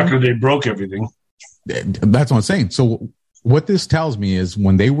weapons are. After they broke everything. That's what I'm saying. So what this tells me is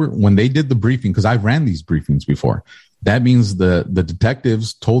when they did the briefing, because I've ran these briefings before, that means the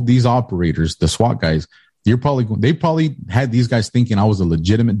detectives told these operators, the SWAT guys, they probably had these guys thinking I was a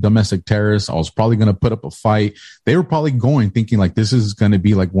legitimate domestic terrorist. I was probably going to put up a fight. They were probably thinking like this is going to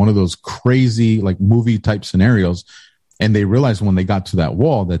be like one of those crazy like movie type scenarios. And they realized when they got to that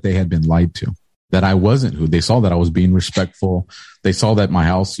wall that they had been lied to, that I wasn't who they saw, that I was being respectful. They saw that my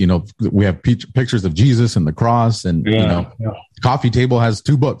house, we have pictures of Jesus and the cross, and coffee table has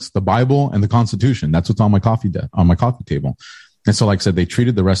two books, the Bible and the Constitution. That's what's on my coffee table. And so, like I said, they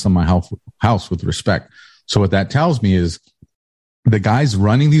treated the rest of my house with respect. So what that tells me is the guys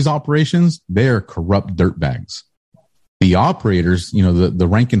running these operations, they are corrupt dirtbags. The operators, the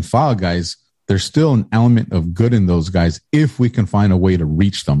rank and file guys, there's still an element of good in those guys if we can find a way to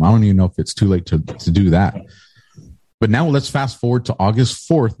reach them. I don't even know if it's too late to do that. But now let's fast forward to August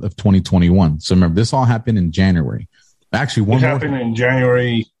 4th of 2021. So remember, this all happened in January. Actually, what happened in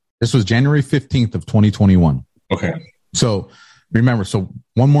January? This was January 15th of 2021. Okay. So remember,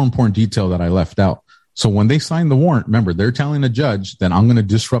 one more important detail that I left out. So when they signed the warrant, remember, they're telling the judge that I'm going to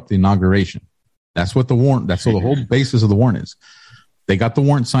disrupt the inauguration. That's what the whole basis of the warrant is. They got the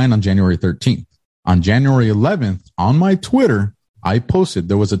warrant signed on January 13th. On January 11th, on my Twitter, I posted,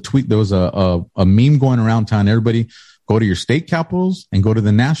 there was a tweet, there was a meme going around telling everybody, go to your state capitals and go to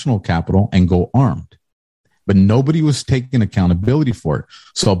the national capital and go armed. But nobody was taking accountability for it.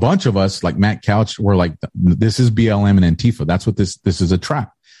 So a bunch of us, like Matt Couch, were like, this is BLM and Antifa. That's what this is a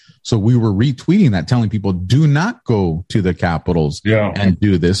trap. So we were retweeting that, telling people, do not go to the capitals and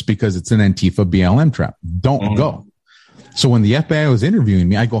do this because it's an Antifa BLM trap. Don't go. So when the FBI was interviewing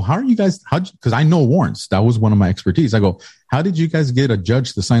me, I go, how are you guys, because I know warrants. That was one of my expertise. I go, how did you guys get a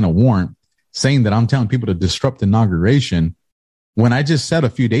judge to sign a warrant saying that I'm telling people to disrupt inauguration when I just said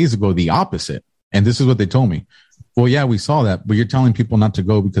a few days ago the opposite? And this is what they told me. Well, yeah, we saw that, but you're telling people not to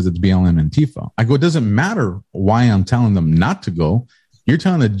go because it's BLM and Antifa. I go, it doesn't matter why I'm telling them not to go. You're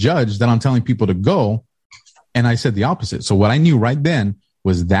telling the judge that I'm telling people to go And I said the opposite. So what I knew right then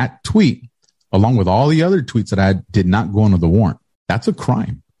was that tweet, along with all the other tweets that I had, did not go under the warrant. That's a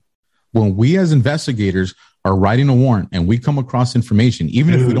crime. When we as investigators are writing a warrant and we come across information,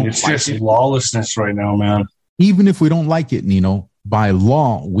 even if we don't it's like just lawlessness right now, man. Even if we don't like it, Nino, by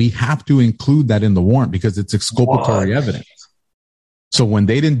law, we have to include that in the warrant because it's exculpatory evidence. So when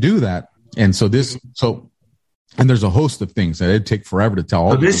they didn't do that, and there's a host of things that it'd take forever to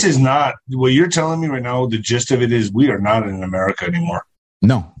tell. So this is not what you're telling me right now. The gist of it is we are not in America anymore.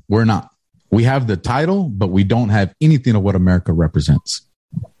 No, we're not. We have the title, but we don't have anything of what America represents.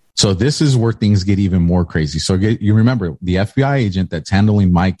 So this is where things get even more crazy. So you remember the FBI agent that's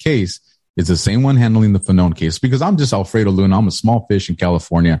handling my case is the same one handling the Fanone case, because I'm just Alfredo Luna. I'm a small fish in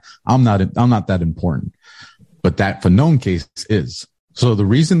California. I'm not that important, but that Fanone case is. So the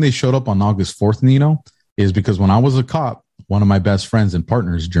reason they showed up on August 4th, Nino, is because when I was a cop, one of my best friends and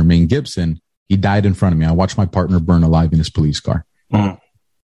partners, Jermaine Gibson, he died in front of me. I watched my partner burn alive in his police car. Mm.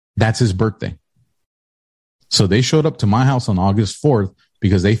 That's his birthday. So they showed up to my house on August 4th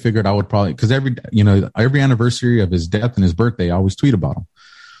because they figured I would probably, because every anniversary of his death and his birthday, I always tweet about him.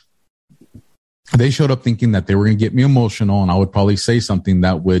 They showed up thinking that they were going to get me emotional and I would probably say something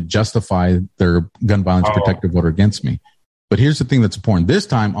that would justify their gun violence protective order against me. But here's the thing that's important. This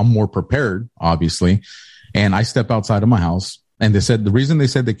time I'm more prepared, obviously. And I step outside of my house and they said, the reason they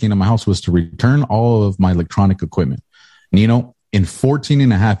said they came to my house was to return all of my electronic equipment. And, in 14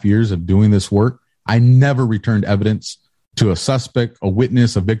 and a half years of doing this work, I never returned evidence to a suspect, a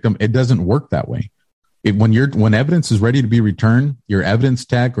witness, a victim. It doesn't work that way. When evidence is ready to be returned, your evidence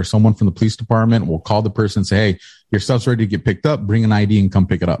tech or someone from the police department will call the person and say, hey, your stuff's ready to get picked up. Bring an ID and come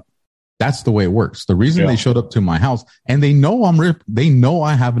pick it up. That's the way it works. The reason they showed up to my house, and they know they know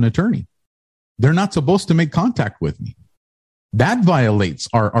I have an attorney. They're not supposed to make contact with me. That violates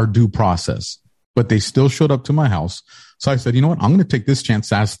our due process, but they still showed up to my house. So I said, you know what? I'm going to take this chance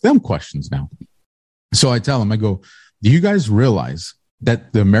to ask them questions now. So I tell them, I go, do you guys realize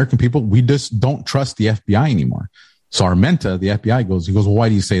that the American people, we just don't trust the FBI anymore? So Armenta, the FBI he goes, well, why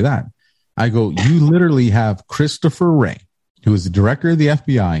do you say that? I go, you literally have Christopher Wray, who is the director of the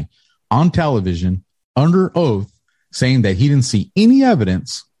FBI, on television under oath saying that he didn't see any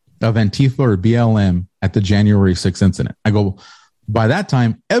evidence of Antifa or BLM at the January 6th incident. I go, by that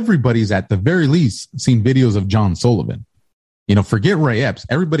time, everybody's at the very least seen videos of John Sullivan. Forget Ray Epps.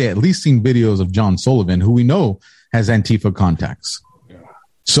 Everybody at least seen videos of John Sullivan, who we know has Antifa contacts. Yeah.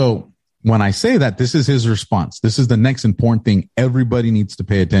 So when I say that, this is his response. This is the next important thing everybody needs to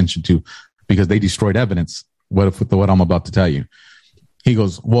pay attention to because they destroyed evidence. What I'm about to tell you? He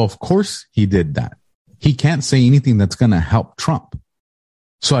goes, well, of course he did that. He can't say anything that's going to help Trump.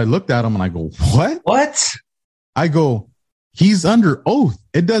 So I looked at him and I go, what? What? I go, he's under oath.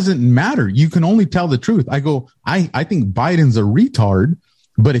 It doesn't matter. You can only tell the truth. I go, I think Biden's a retard,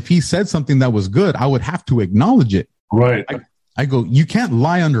 but if he said something that was good, I would have to acknowledge it. Right. I go, you can't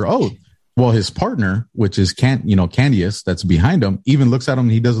lie under oath. Well, his partner, which is Candice, that's behind him, even looks at him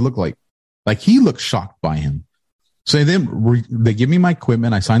and he doesn't look like he looks shocked by him. So then they give me my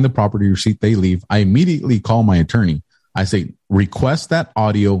equipment. I sign the property receipt. They leave. I immediately call my attorney. I say, request that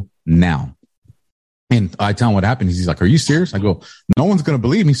audio now. And I tell him what happened. He's like, are you serious? I go, no one's going to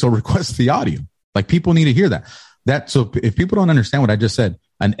believe me. So request the audio. People need to hear that. So if people don't understand what I just said,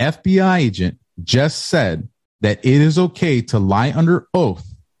 an FBI agent just said that it is okay to lie under oath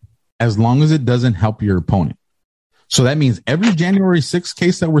as long as it doesn't help your opponent. So that means every January 6th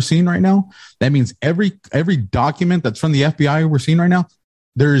case that we're seeing right now, that means every document that's from the FBI we're seeing right now,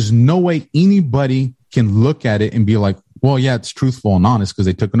 there is no way anybody can look at it and be like, well, yeah, it's truthful and honest because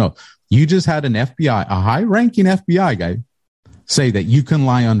they took an oath. You just had an FBI, a high-ranking FBI guy, say that you can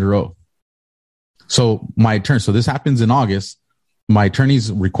lie under oath. So my attorney, so this happens in August. My attorney's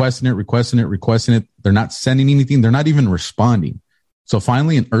requesting it. They're not sending anything. They're not even responding. So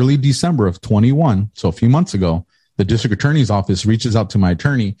finally, in early December of 21, so a few months ago, the district attorney's office reaches out to my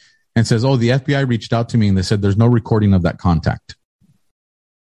attorney and says, oh, the FBI reached out to me and they said there's no recording of that contact.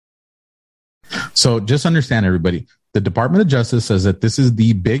 So just understand, everybody, the Department of Justice says that this is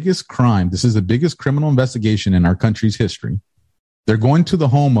the biggest crime. This is the biggest criminal investigation in our country's history. They're going to the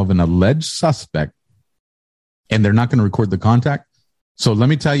home of an alleged suspect and they're not going to record the contact. So let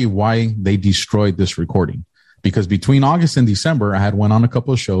me tell you why they destroyed this recording. Because between August and December, I went on a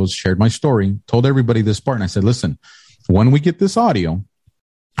couple of shows, shared my story, told everybody this part. And I said, listen, when we get this audio,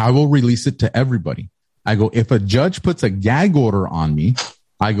 I will release it to everybody. I go, if a judge puts a gag order on me,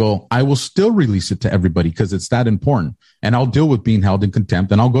 I go, I will still release it to everybody because it's that important. And I'll deal with being held in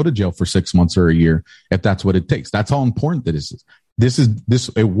contempt and I'll go to jail for 6 months or a year if that's what it takes. That's how important that is.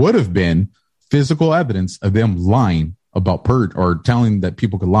 It would have been physical evidence of them lying about or telling that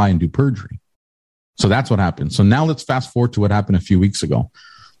people could lie and do perjury. So that's what happened. So now let's fast forward to what happened a few weeks ago.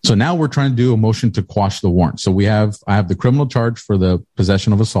 So now we're trying to do a motion to quash the warrant. So I have the criminal charge for the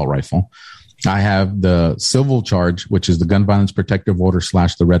possession of assault rifle. I have the civil charge, which is the gun violence protective order /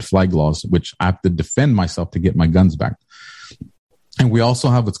 the red flag laws, which I have to defend myself to get my guns back. And we also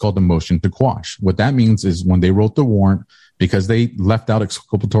have what's called the motion to quash. What that means is when they wrote the warrant, because they left out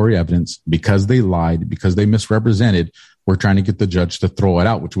exculpatory evidence, because they lied, because they misrepresented, we're trying to get the judge to throw it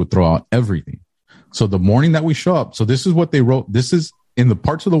out, which would throw out everything. So the morning that we show up, so this is what they wrote. This is in the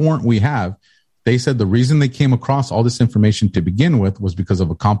parts of the warrant we have. They said the reason they came across all this information to begin with was because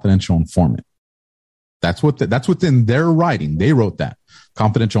of a confidential informant. That's what's in their writing. They wrote that.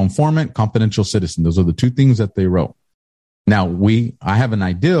 Confidential informant, confidential citizen. Those are the two things that they wrote. Now I have an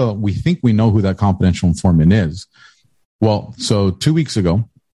idea. We think we know who that confidential informant is. Well, so 2 weeks ago,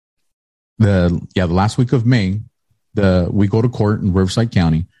 the last week of May, we go to court in Riverside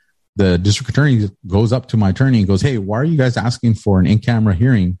County. The district attorney goes up to my attorney and goes, "Hey, why are you guys asking for an in-camera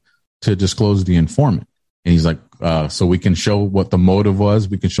hearing to disclose the informant?" And he's like, so we can show what the motive was.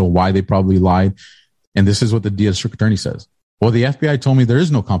 We can show why they probably lied. And this is what the district attorney says. Well, the FBI told me there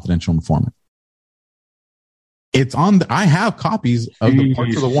is no confidential informant. It's I have copies of the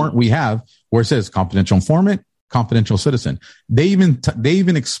parts of the warrant we have where it says confidential informant, confidential citizen. They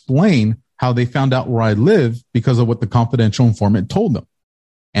even explain how they found out where I live because of what the confidential informant told them.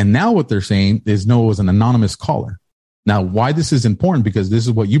 And now what they're saying is no, it was an anonymous caller. Now, why this is important, because this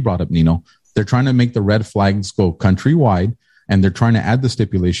is what you brought up, Nino. They're trying to make the red flags go countrywide, and they're trying to add the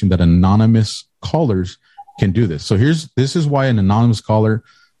stipulation that anonymous callers can do this. So this is why an anonymous caller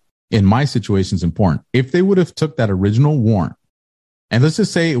in my situation is important. If they would have took that original warrant, and let's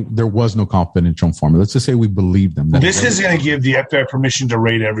just say there was no confidential informant, let's just say we believe them. This is going to give the FBI permission to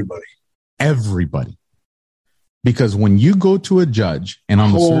raid everybody. Everybody. Because when you go to a judge and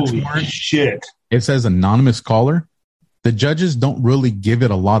on the search warrant, it says anonymous caller, the judges don't really give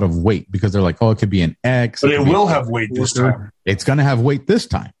it a lot of weight because they're like, oh, it could be an X. But it will have weight this time. It's going to have weight this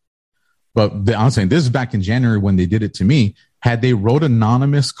time. But I'm saying this is back in January when they did it to me. Had they wrote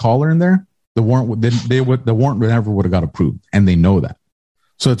anonymous caller in there, the warrant never would have got approved. And they know that.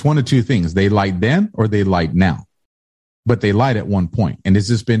 So it's one of two things. They lied then or they lied now. But they lied at one point. And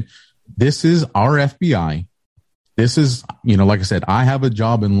this is our FBI. This is, like I said, I have a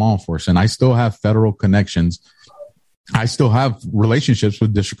job in law enforcement. I still have federal connections. I still have relationships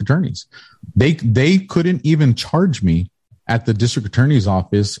with district attorneys. They couldn't even charge me at the district attorney's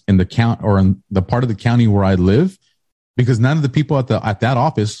office in the count or in the part of the county where I live, because none of the people at that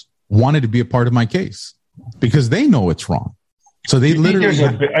office wanted to be a part of my case because they know it's wrong. So they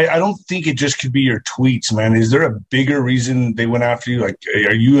literally. I don't think it just could be your tweets, man. Is there a bigger reason they went after you? Like,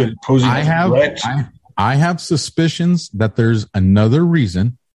 are you posing as a threat? I have suspicions that there's another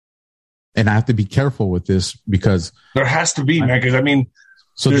reason, and I have to be careful with this because there has to be, man. Because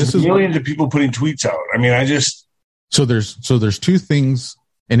there's millions of people putting tweets out. So there's two things,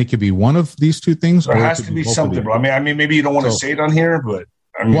 and it could be one of these two things. There has to be something, bro. I mean, maybe you don't want to say it on here, but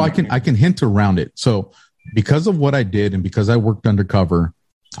I can hint around it. So because of what I did and because I worked undercover,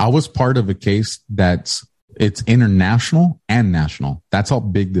 I was part of a case it's international and national. That's how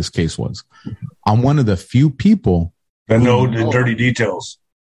big this case was. I'm one of the few people that know the dirty details.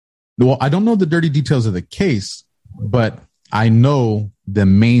 Well, I don't know the dirty details of the case, but I know the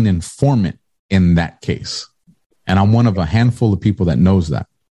main informant in that case. And I'm one of a handful of people that knows that.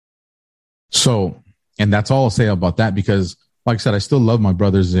 So, and that's all I'll say about that, because like I said, I still love my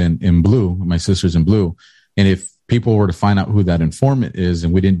brothers in blue, my sisters in blue. And if people were to find out who that informant is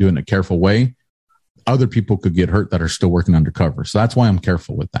and we didn't do it in a careful way, other people could get hurt that are still working undercover. So that's why I'm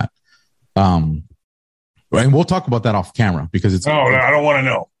careful with that. And we'll talk about that off camera because it's. Oh, I don't want to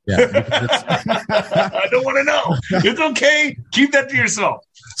know. Yeah, I don't want to know. It's okay. Keep that to yourself.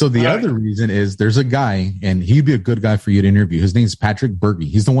 So the other reason is there's a guy, and he'd be a good guy for you to interview. His name's Patrick Berge.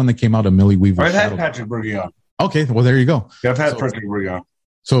 He's the one that came out of Millie Weaver. I've had Patrick Berge on. Okay, well there you go. Yeah, I've had Patrick Berge on.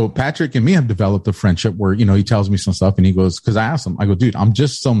 So Patrick and me have developed a friendship where he tells me some stuff, and he goes, because I asked him, I go, dude, I'm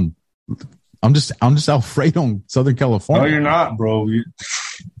just Alfredo in Southern California. No, you're not, bro.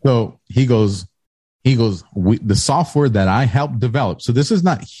 So he goes, the software that I helped develop. So this is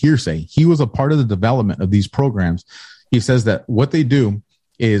not hearsay. He was a part of the development of these programs. He says that what they do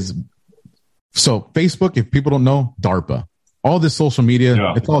is, so Facebook, if people don't know, DARPA, all this social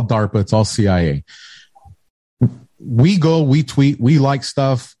media, It's all DARPA. It's all CIA. We go, we tweet, we like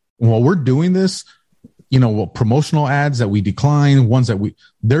stuff. While we're doing this, promotional ads that we decline, ones that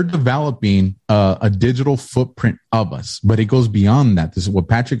they're developing a digital footprint of us, but it goes beyond that. This is what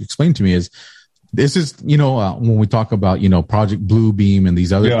Patrick explained to me is this is, when we talk about, Project Bluebeam and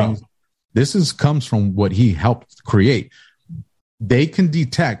these other things, this comes from what he helped create. They can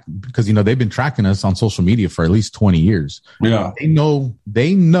detect, because, they've been tracking us on social media for at least 20 years. Yeah.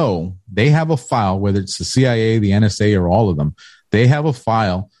 They know they have a file, whether it's the CIA, the NSA, or all of them. They have a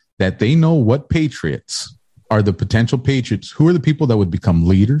file that they know what patriots are the potential patriots. Who are the people that would become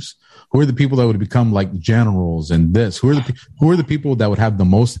leaders? Who are the people that would become like generals and this? Who are the people that would have the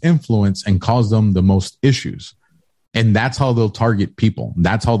most influence and cause them the most issues? And that's how they'll target people.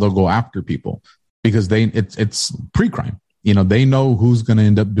 That's how they'll go after people, because it's pre-crime. They know who's going to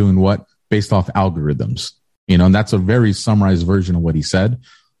end up doing what based off algorithms, and that's a very summarized version of what he said.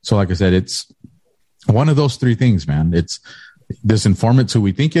 So like I said, it's one of those three things, man. It's this informant who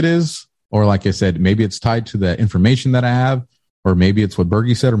we think it is, or like I said, maybe it's tied to the information that I have, or maybe it's what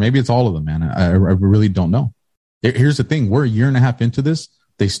Bergie said, or maybe it's all of them, man. I really don't know. Here's the thing. We're a year and a half into this.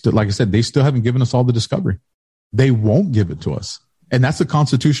 They still, like I said, they still haven't given us all the discovery. They won't give it to us. And that's a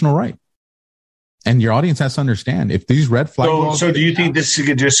constitutional right. And your audience has to understand, if these red flag laws. So do you think this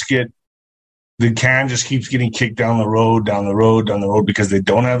could just get, the can just keeps getting kicked down the road because they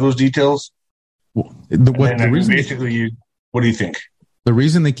don't have those details? Well, what do you think? The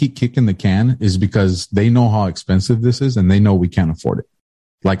reason they keep kicking the can is because they know how expensive this is, and they know we can't afford it.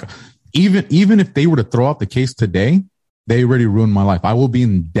 Like, even if they were to throw out the case today, they already ruined my life. I will be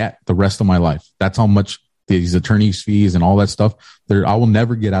in debt the rest of my life. That's how much these attorneys' fees and all that stuff. I will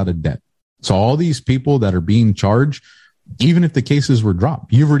never get out of debt. So all these people that are being charged, even if the cases were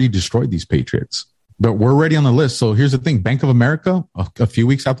dropped, you've already destroyed these patriots. But we're already on the list. So here's the thing. Bank of America, a few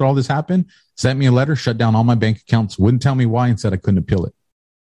weeks after all this happened, sent me a letter, shut down all my bank accounts, wouldn't tell me why, and said I couldn't appeal it.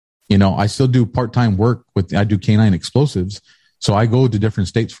 I still do part-time work I do canine explosives. So I go to different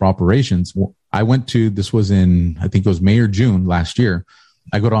states for operations. I went to, this was in, I think it was May or June last year.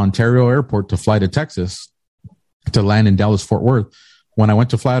 I go to Ontario Airport to fly to Texas to land in Dallas, Fort Worth. When I went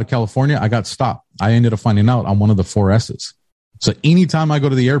to fly out of California, I got stopped. I ended up finding out I'm one of the 4S's. So anytime I go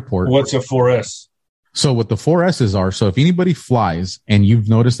to the airport. What's a 4S? So what the 4S's are, so if anybody flies and you've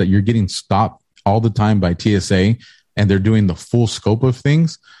noticed that you're getting stopped all the time by TSA and they're doing the full scope of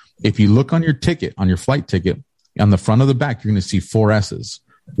things, if you look on your ticket, on your flight ticket, on the front of the back, you're going to see 4S's.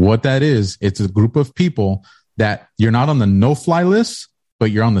 What that is, it's a group of people that you're not on the no-fly list,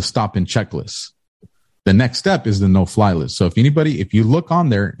 but you're on the stop and check list. The next step is the no-fly list. So if you look on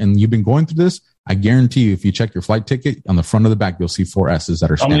there and you've been going through this, I guarantee you, if you check your flight ticket on the front of the back, you'll see 4S's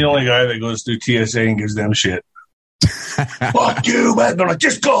that are standing. I'm the only guy that goes through TSA and gives them shit. Fuck you, man. They're like,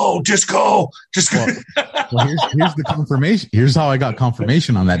 just go. Well, here's the confirmation. Here's how I got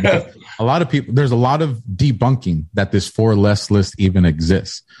confirmation on that. There's a lot of debunking that this 4 less list even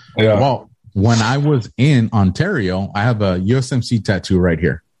exists. Yeah. Well, when I was in Ontario, I have a USMC tattoo right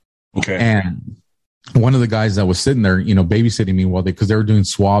here. Okay. And one of the guys that was sitting there, babysitting me because they were doing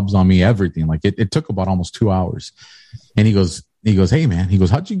swabs on me, everything. Like it took about almost 2 hours. And he goes, hey man,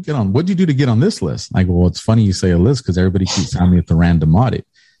 what'd you do to get on this list? I go, well, it's funny you say a list because everybody keeps telling me it's a random audit.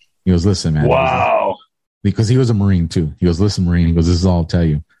 He goes, listen, man. Wow. Because he was a Marine too. He goes, listen, Marine. He goes, this is all I'll tell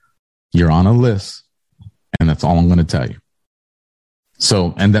you. You're on a list and that's all I'm going to tell you.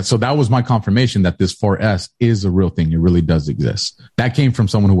 So that was my confirmation that this 4S is a real thing. It really does exist. That came from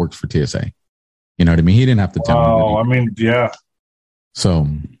someone who works for TSA. You know what I mean? He didn't have to tell me. Oh, I mean, yeah. So,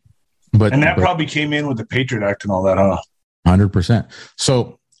 and that probably came in with the Patriot Act and all that, huh? 100%.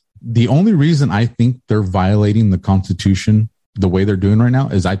 So the only reason I think they're violating the Constitution the way they're doing right now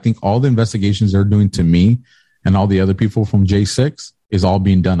is I think all the investigations they're doing to me and all the other people from J6 is all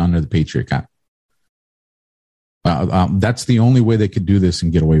being done under the Patriot Act. That's the only way they could do this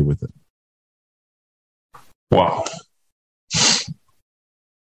and get away with it. Wow.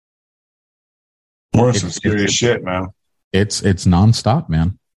 More some serious shit, man. It's nonstop,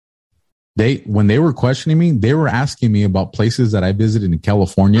 man. When they were questioning me, they were asking me about places that I visited in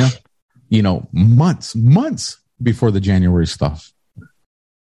California, months before the January stuff.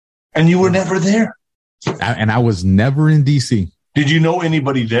 And you were never there. And I was never in DC. Did you know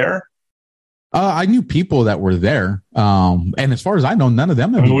anybody there? I knew people that were there. And as far as I know, none of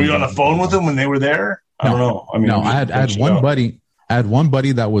them. Were you on the phone with them when they were there? I don't know. I mean, no, I had one buddy. I had one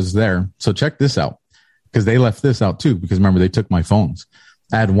buddy that was there. So check this out, because they left this out too. Because remember, they took my phones.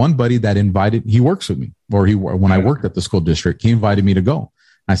 I had one buddy that he works with me, when I worked at the school district, he invited me to go.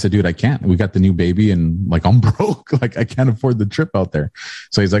 I said, dude, I can't. We got the new baby and I'm broke. Like I can't afford the trip out there.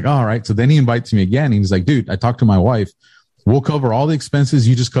 So he's like, all right. So then he invites me again. He's like, dude, I talked to my wife. We'll cover all the expenses.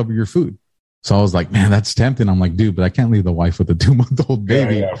 You just cover your food. So I was like, man, that's tempting. I'm like, dude, but I can't leave the wife with a 2-month-old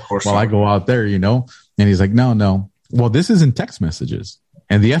baby of course while I go out there, And he's like, no. Well, this is in text messages.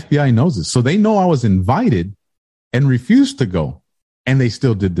 And the FBI knows this. So they know I was invited and refused to go. And they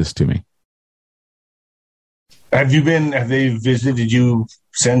still did this to me. Have they visited you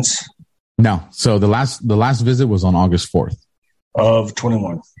since? No. So the last visit was on August 4th. Of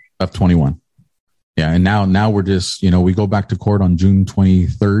 21. Yeah. And now we're just, we go back to court on June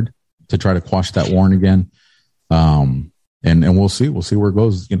 23rd to try to quash that warrant again. And we'll see where it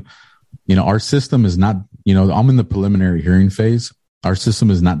goes. Our system is not, I'm in the preliminary hearing phase. Our system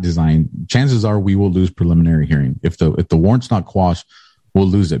is not designed. Chances are we will lose preliminary hearing. If the warrant's not quashed, we'll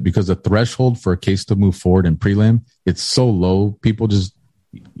lose it because the threshold for a case to move forward in prelim, it's so low. People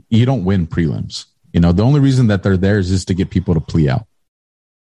you don't win prelims. The only reason that they're there is just to get people to plea out.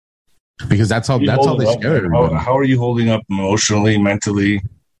 Because that's how they scare everybody. How are you holding up emotionally, mentally?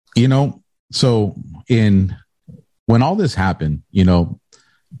 So when all this happened,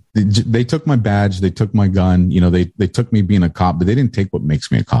 they took my badge, they took my gun, they took me being a cop, but they didn't take what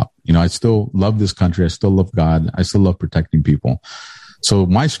makes me a cop. I still love this country. I still love God. I still love protecting people. So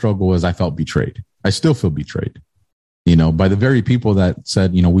my struggle was I felt betrayed. I still feel betrayed, by the very people that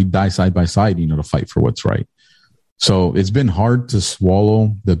said, we die side by side, to fight for what's right. So it's been hard to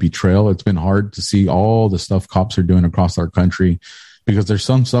swallow the betrayal. It's been hard to see all the stuff cops are doing across our country because there's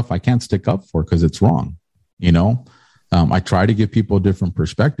some stuff I can't stick up for because it's wrong. I try to give people a different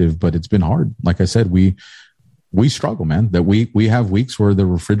perspective, but it's been hard. Like I said, we struggle, man, that we have weeks where the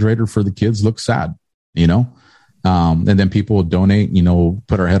refrigerator for the kids looks sad, and then people will donate,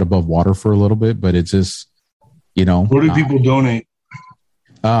 put our head above water for a little bit, but it's just, Where do people donate?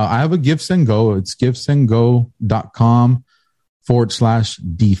 I have a Give Send Go. It's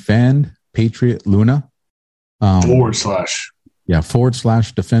givesendgo.com/defend Patriot Luna.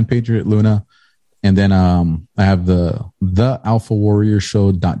 /defend Patriot Luna. And then I have the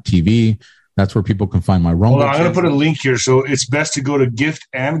alphawarriorshow.tv. That's where people can find my Rumble. Well, I'm going to put a link here. So it's best to go to Gift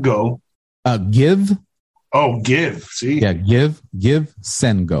and Go. Give. Oh, give. See? Yeah, give,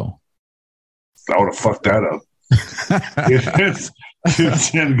 send, go. I would have fucked that up. Give,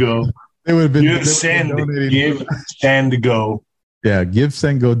 send, go. It would have been give, send, go. Yeah,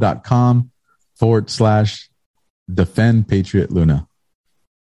 givesendgo.com/defend Patriot Luna.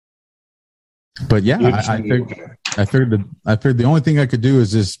 But yeah, I figured the only thing I could do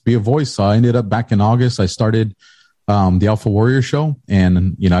is just be a voice. So I ended up back in August. I started the Alpha Warrior Show,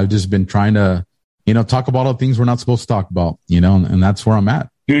 and I've just been trying to talk about all the things we're not supposed to talk about. And that's where I'm at.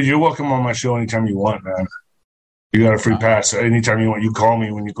 Dude, you're welcome on my show anytime you want, man. You got a free pass anytime you want. You call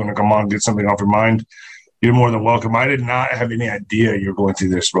me when you're going to come on and get something off your mind. You're more than welcome. I did not have any idea you're going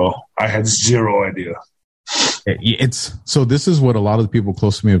through this, bro. I had zero idea. So this is what a lot of the people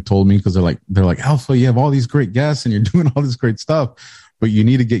close to me have told me because they're like, Alpha, you have all these great guests and you're doing all this great stuff, but you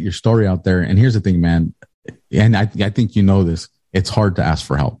need to get your story out there. And here's the thing, man. And I think this. It's hard to ask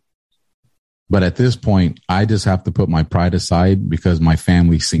for help. But at this point, I just have to put my pride aside because my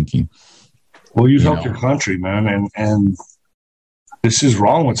family's sinking. Well, you've helped your country, man, and this is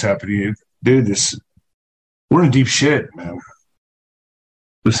wrong what's happening. Dude, we're in deep shit, man.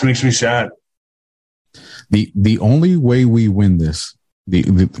 This makes me sad. The only way we win this,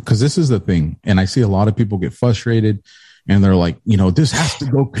 because this is the thing, and I see a lot of people get frustrated and they're like, this has to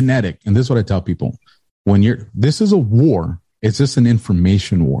go kinetic. And this is what I tell people. This is a war. It's just an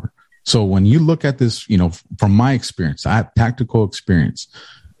information war. So when you look at this, from my experience, I have tactical experience,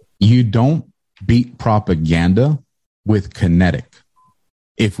 you don't beat propaganda with kinetic.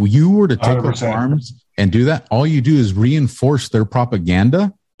 If you were to take up arms and do that, all you do is reinforce their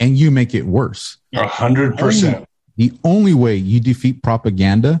propaganda and you make it worse. 100%. The only way you defeat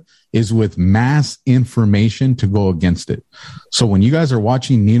propaganda is with mass information to go against it. So when you guys are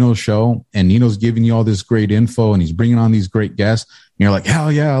watching Nino's show and Nino's giving you all this great info and he's bringing on these great guests, and you're like,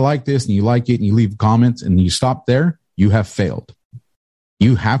 hell yeah, I like this. And you like it and you leave comments and you stop there, you have failed.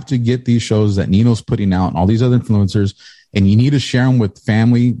 You have to get these shows that Nino's putting out and all these other influencers, and you need to share them with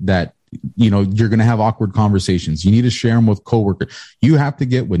family that, you're going to have awkward conversations. You need to share them with coworkers. You have to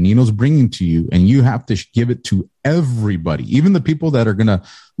get what Nino's bringing to you, and you have to give it to everybody, even the people that are going to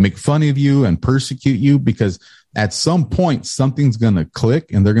make fun of you and persecute you, because at some point something's going to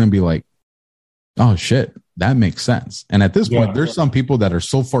click and they're going to be like, oh shit, that makes sense. And at this point, there's some people that are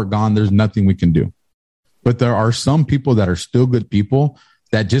so far gone, there's nothing we can do. But there are some people that are still good people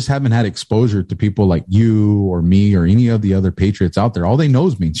that just haven't had exposure to people like you or me or any of the other patriots out there. All they know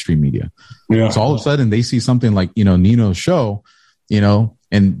is mainstream media. Yeah. So all of a sudden they see something like, Nino's show,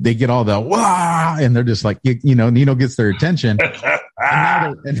 and they get all the wow, and they're just like, Nino gets their attention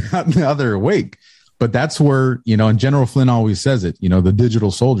and now they're awake. But that's where, and General Flynn always says it, the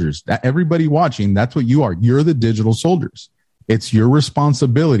digital soldiers, that everybody watching, that's what you are. You're the digital soldiers. It's your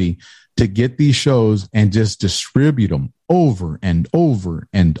responsibility to get these shows and just distribute them over and over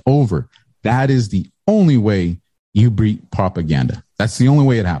and over. That is the only way you beat propaganda. That's the only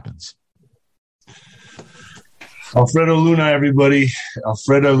way it happens. Alfredo Luna, everybody.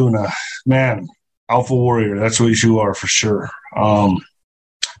 Alfredo Luna. Man, Alpha Warrior. That's what you are for sure.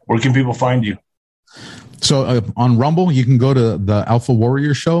 Where can people find you? So on Rumble, you can go to the Alpha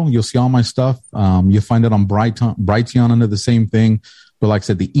Warrior Show. You'll see all my stuff. You'll find it on Brighteon under the same thing. But like I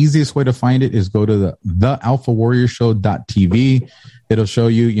said, the easiest way to find it is go to the alphawarriorshow.tv. It'll show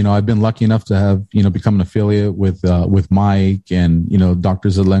you, I've been lucky enough to have, become an affiliate with Mike and, Dr.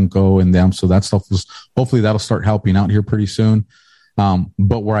 Zelenko and them. So that stuff hopefully that'll start helping out here pretty soon.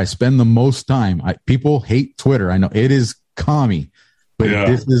 But where I spend the most time, people hate Twitter. I know it is commie. But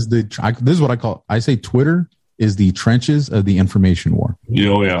this is what I call, I say Twitter is the trenches of the information war.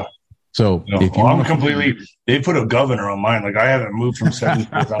 Oh, yeah. So if you I'm completely, they put a governor on mine. Like I haven't moved from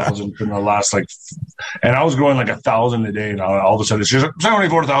 74,000 in the last and I was growing 1,000 a day. And all of a sudden it's just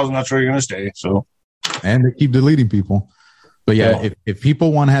 74,000. That's where you're going to stay. So, and they keep deleting people. But if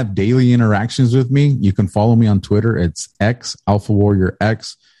people want to have daily interactions with me, you can follow me on Twitter. It's X Alpha Warrior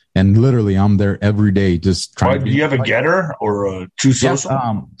X. And literally, I'm there every day just trying. Do you have a Getter or a Truth Social?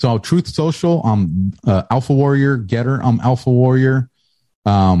 Yes, so Truth Social, Alpha Warrior. Getter, Alpha Warrior.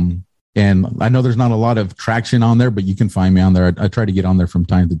 And I know there's not a lot of traction on there, but you can find me on there. I try to get on there from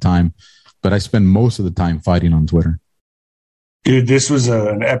time to time, but I spend most of the time fighting on Twitter. Dude, this was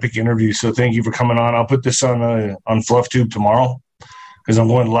an epic interview. So thank you for coming on. I'll put this on FluffTube tomorrow because I'm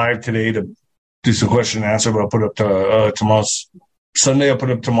going live today to do some question and answer, but I'll put up tomorrow's Sunday. I'll put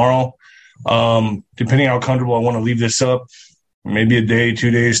up tomorrow. Depending how comfortable I want to leave this up, maybe a day, 2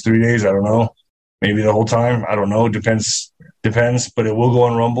 days, 3 days. I don't know. Maybe the whole time. I don't know. Depends. But it will go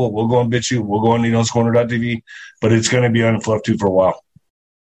on Rumble. We'll go on BitChute. We'll go on enoscorner.tv. But it's going to be on FluffTube for a while.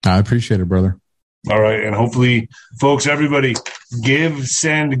 I appreciate it, brother. All right. And hopefully, folks, everybody,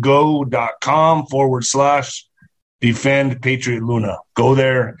 givesendgo.com/defend Patriot Luna. Go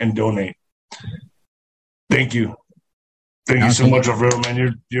there and donate. Thank you. Thank you so much, Alfredo,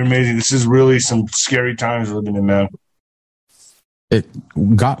 man. You're amazing. This is really some scary times living in, man. We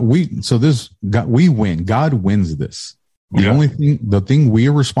win. God wins this. The thing we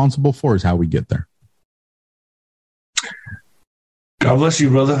are responsible for is how we get there. God bless you,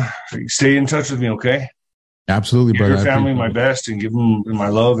 brother. Stay in touch with me, okay? Absolutely, brother. Give your family my best and give them my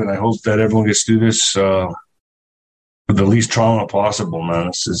love, and I hope that everyone gets through this with the least trauma possible, man.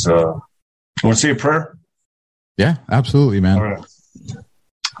 This is. You want to say a prayer? Yeah, absolutely, man. All right.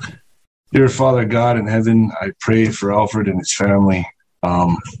 Dear Father God in heaven, I pray for Alfred and his family.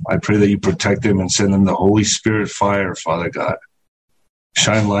 I pray that you protect them and send them the Holy Spirit fire, Father God.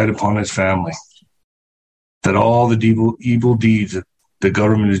 Shine light upon his family. That all the evil deeds that the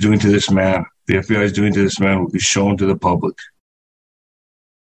government is doing to this man, the FBI is doing to this man, will be shown to the public.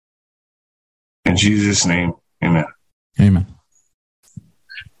 In Jesus' name, amen. Amen.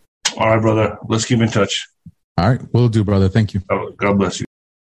 All right, brother. Let's keep in touch. All right. Will do, brother. Thank you. God bless you.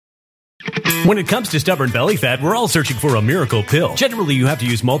 When it comes to stubborn belly fat, we're all searching for a miracle pill. Generally, you have to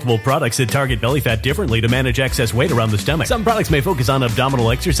use multiple products that target belly fat differently to manage excess weight around the stomach. Some products may focus on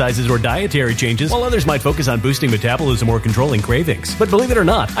abdominal exercises or dietary changes, while others might focus on boosting metabolism or controlling cravings. But believe it or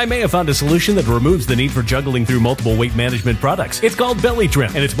not, I may have found a solution that removes the need for juggling through multiple weight management products. It's called Belly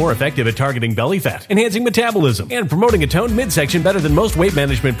Trim, and it's more effective at targeting belly fat, enhancing metabolism, and promoting a toned midsection better than most weight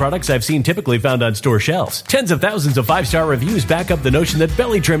management products I've seen typically found on store shelves. Tens of thousands of 5-star reviews back up the notion that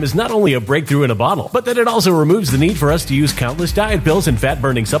Belly Trim is not only a breakthrough in a bottle, but that it also removes the need for us to use countless diet pills and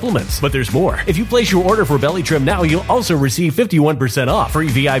fat-burning supplements. But there's more. If you place your order for Belly Trim now, you'll also receive 51% off, free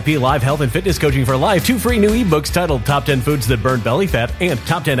VIP live health and fitness coaching for life, 2 free new ebooks titled Top 10 Foods That Burn Belly Fat and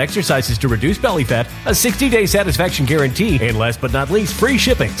Top 10 Exercises to Reduce Belly Fat, a 60-day satisfaction guarantee, and last but not least, free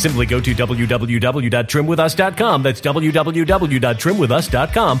shipping. Simply go to www.trimwithus.com. That's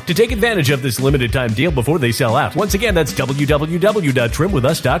www.trimwithus.com to take advantage of this limited time deal before they sell out. Once again, that's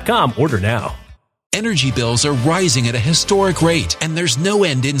www.trimwithus.com. Order now. Energy bills are rising at a historic rate, and there's no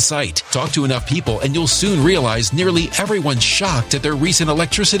end in sight. Talk to enough people, and you'll soon realize nearly everyone's shocked at their recent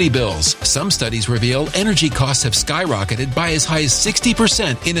electricity bills. Some studies reveal energy costs have skyrocketed by as high as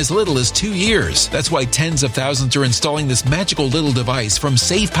 60% in as little as 2 years. That's why tens of thousands are installing this magical little device from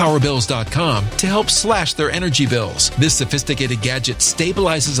SavePowerBills.com to help slash their energy bills. This sophisticated gadget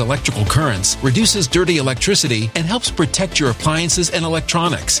stabilizes electrical currents, reduces dirty electricity, and helps protect your appliances and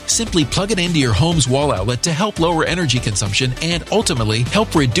electronics. Simply plug it into your home's home's wall outlet to help lower energy consumption and ultimately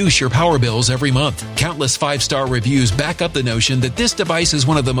help reduce your power bills every month. Countless 5-star reviews back up the notion that this device is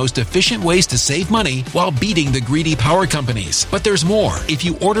one of the most efficient ways to save money while beating the greedy power companies. But there's more. If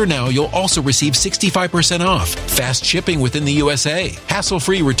you order now, you'll also receive 65% off, fast shipping within the USA,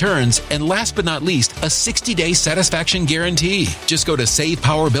 hassle-free returns, and last but not least, a 60-day satisfaction guarantee. Just go to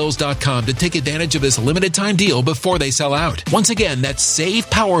SavePowerBills.com to take advantage of this limited time deal before they sell out. Once again, that's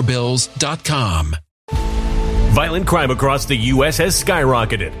SavePowerBills.com. Violent crime across the U.S. has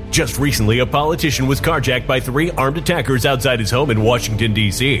skyrocketed. Just recently, a politician was carjacked by 3 armed attackers outside his home in Washington,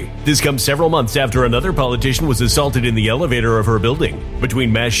 D.C. This comes several months after another politician was assaulted in the elevator of her building. Between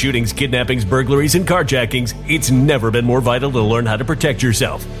mass shootings, kidnappings, burglaries, and carjackings, it's never been more vital to learn how to protect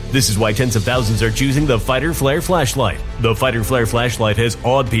yourself. This is why tens of thousands are choosing the Fighter Flare flashlight. The Fighter Flare flashlight has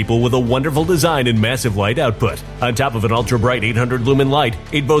awed people with a wonderful design and massive light output. On top of an ultra-bright 800-lumen light,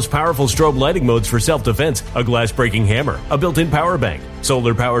 it boasts powerful strobe lighting modes for self-defense, a glass-breaking hammer, a built-in power bank,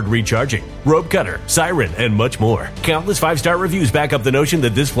 solar-powered recharging, rope cutter, siren, and much more. Countless 5-star reviews back up the notion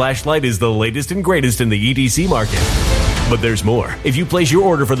that this flashlight is the latest and greatest in the EDC market. But there's more. If you place your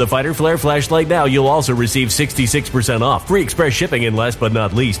order for the Fighter Flare flashlight now, you'll also receive 66% off, free express shipping, and last but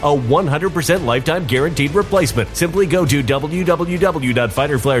not least, a 100% lifetime guaranteed replacement. Simply go to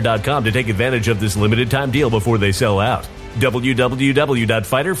www.fighterflare.com to take advantage of this limited time deal before they sell out.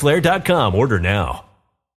 www.fighterflare.com. Order now.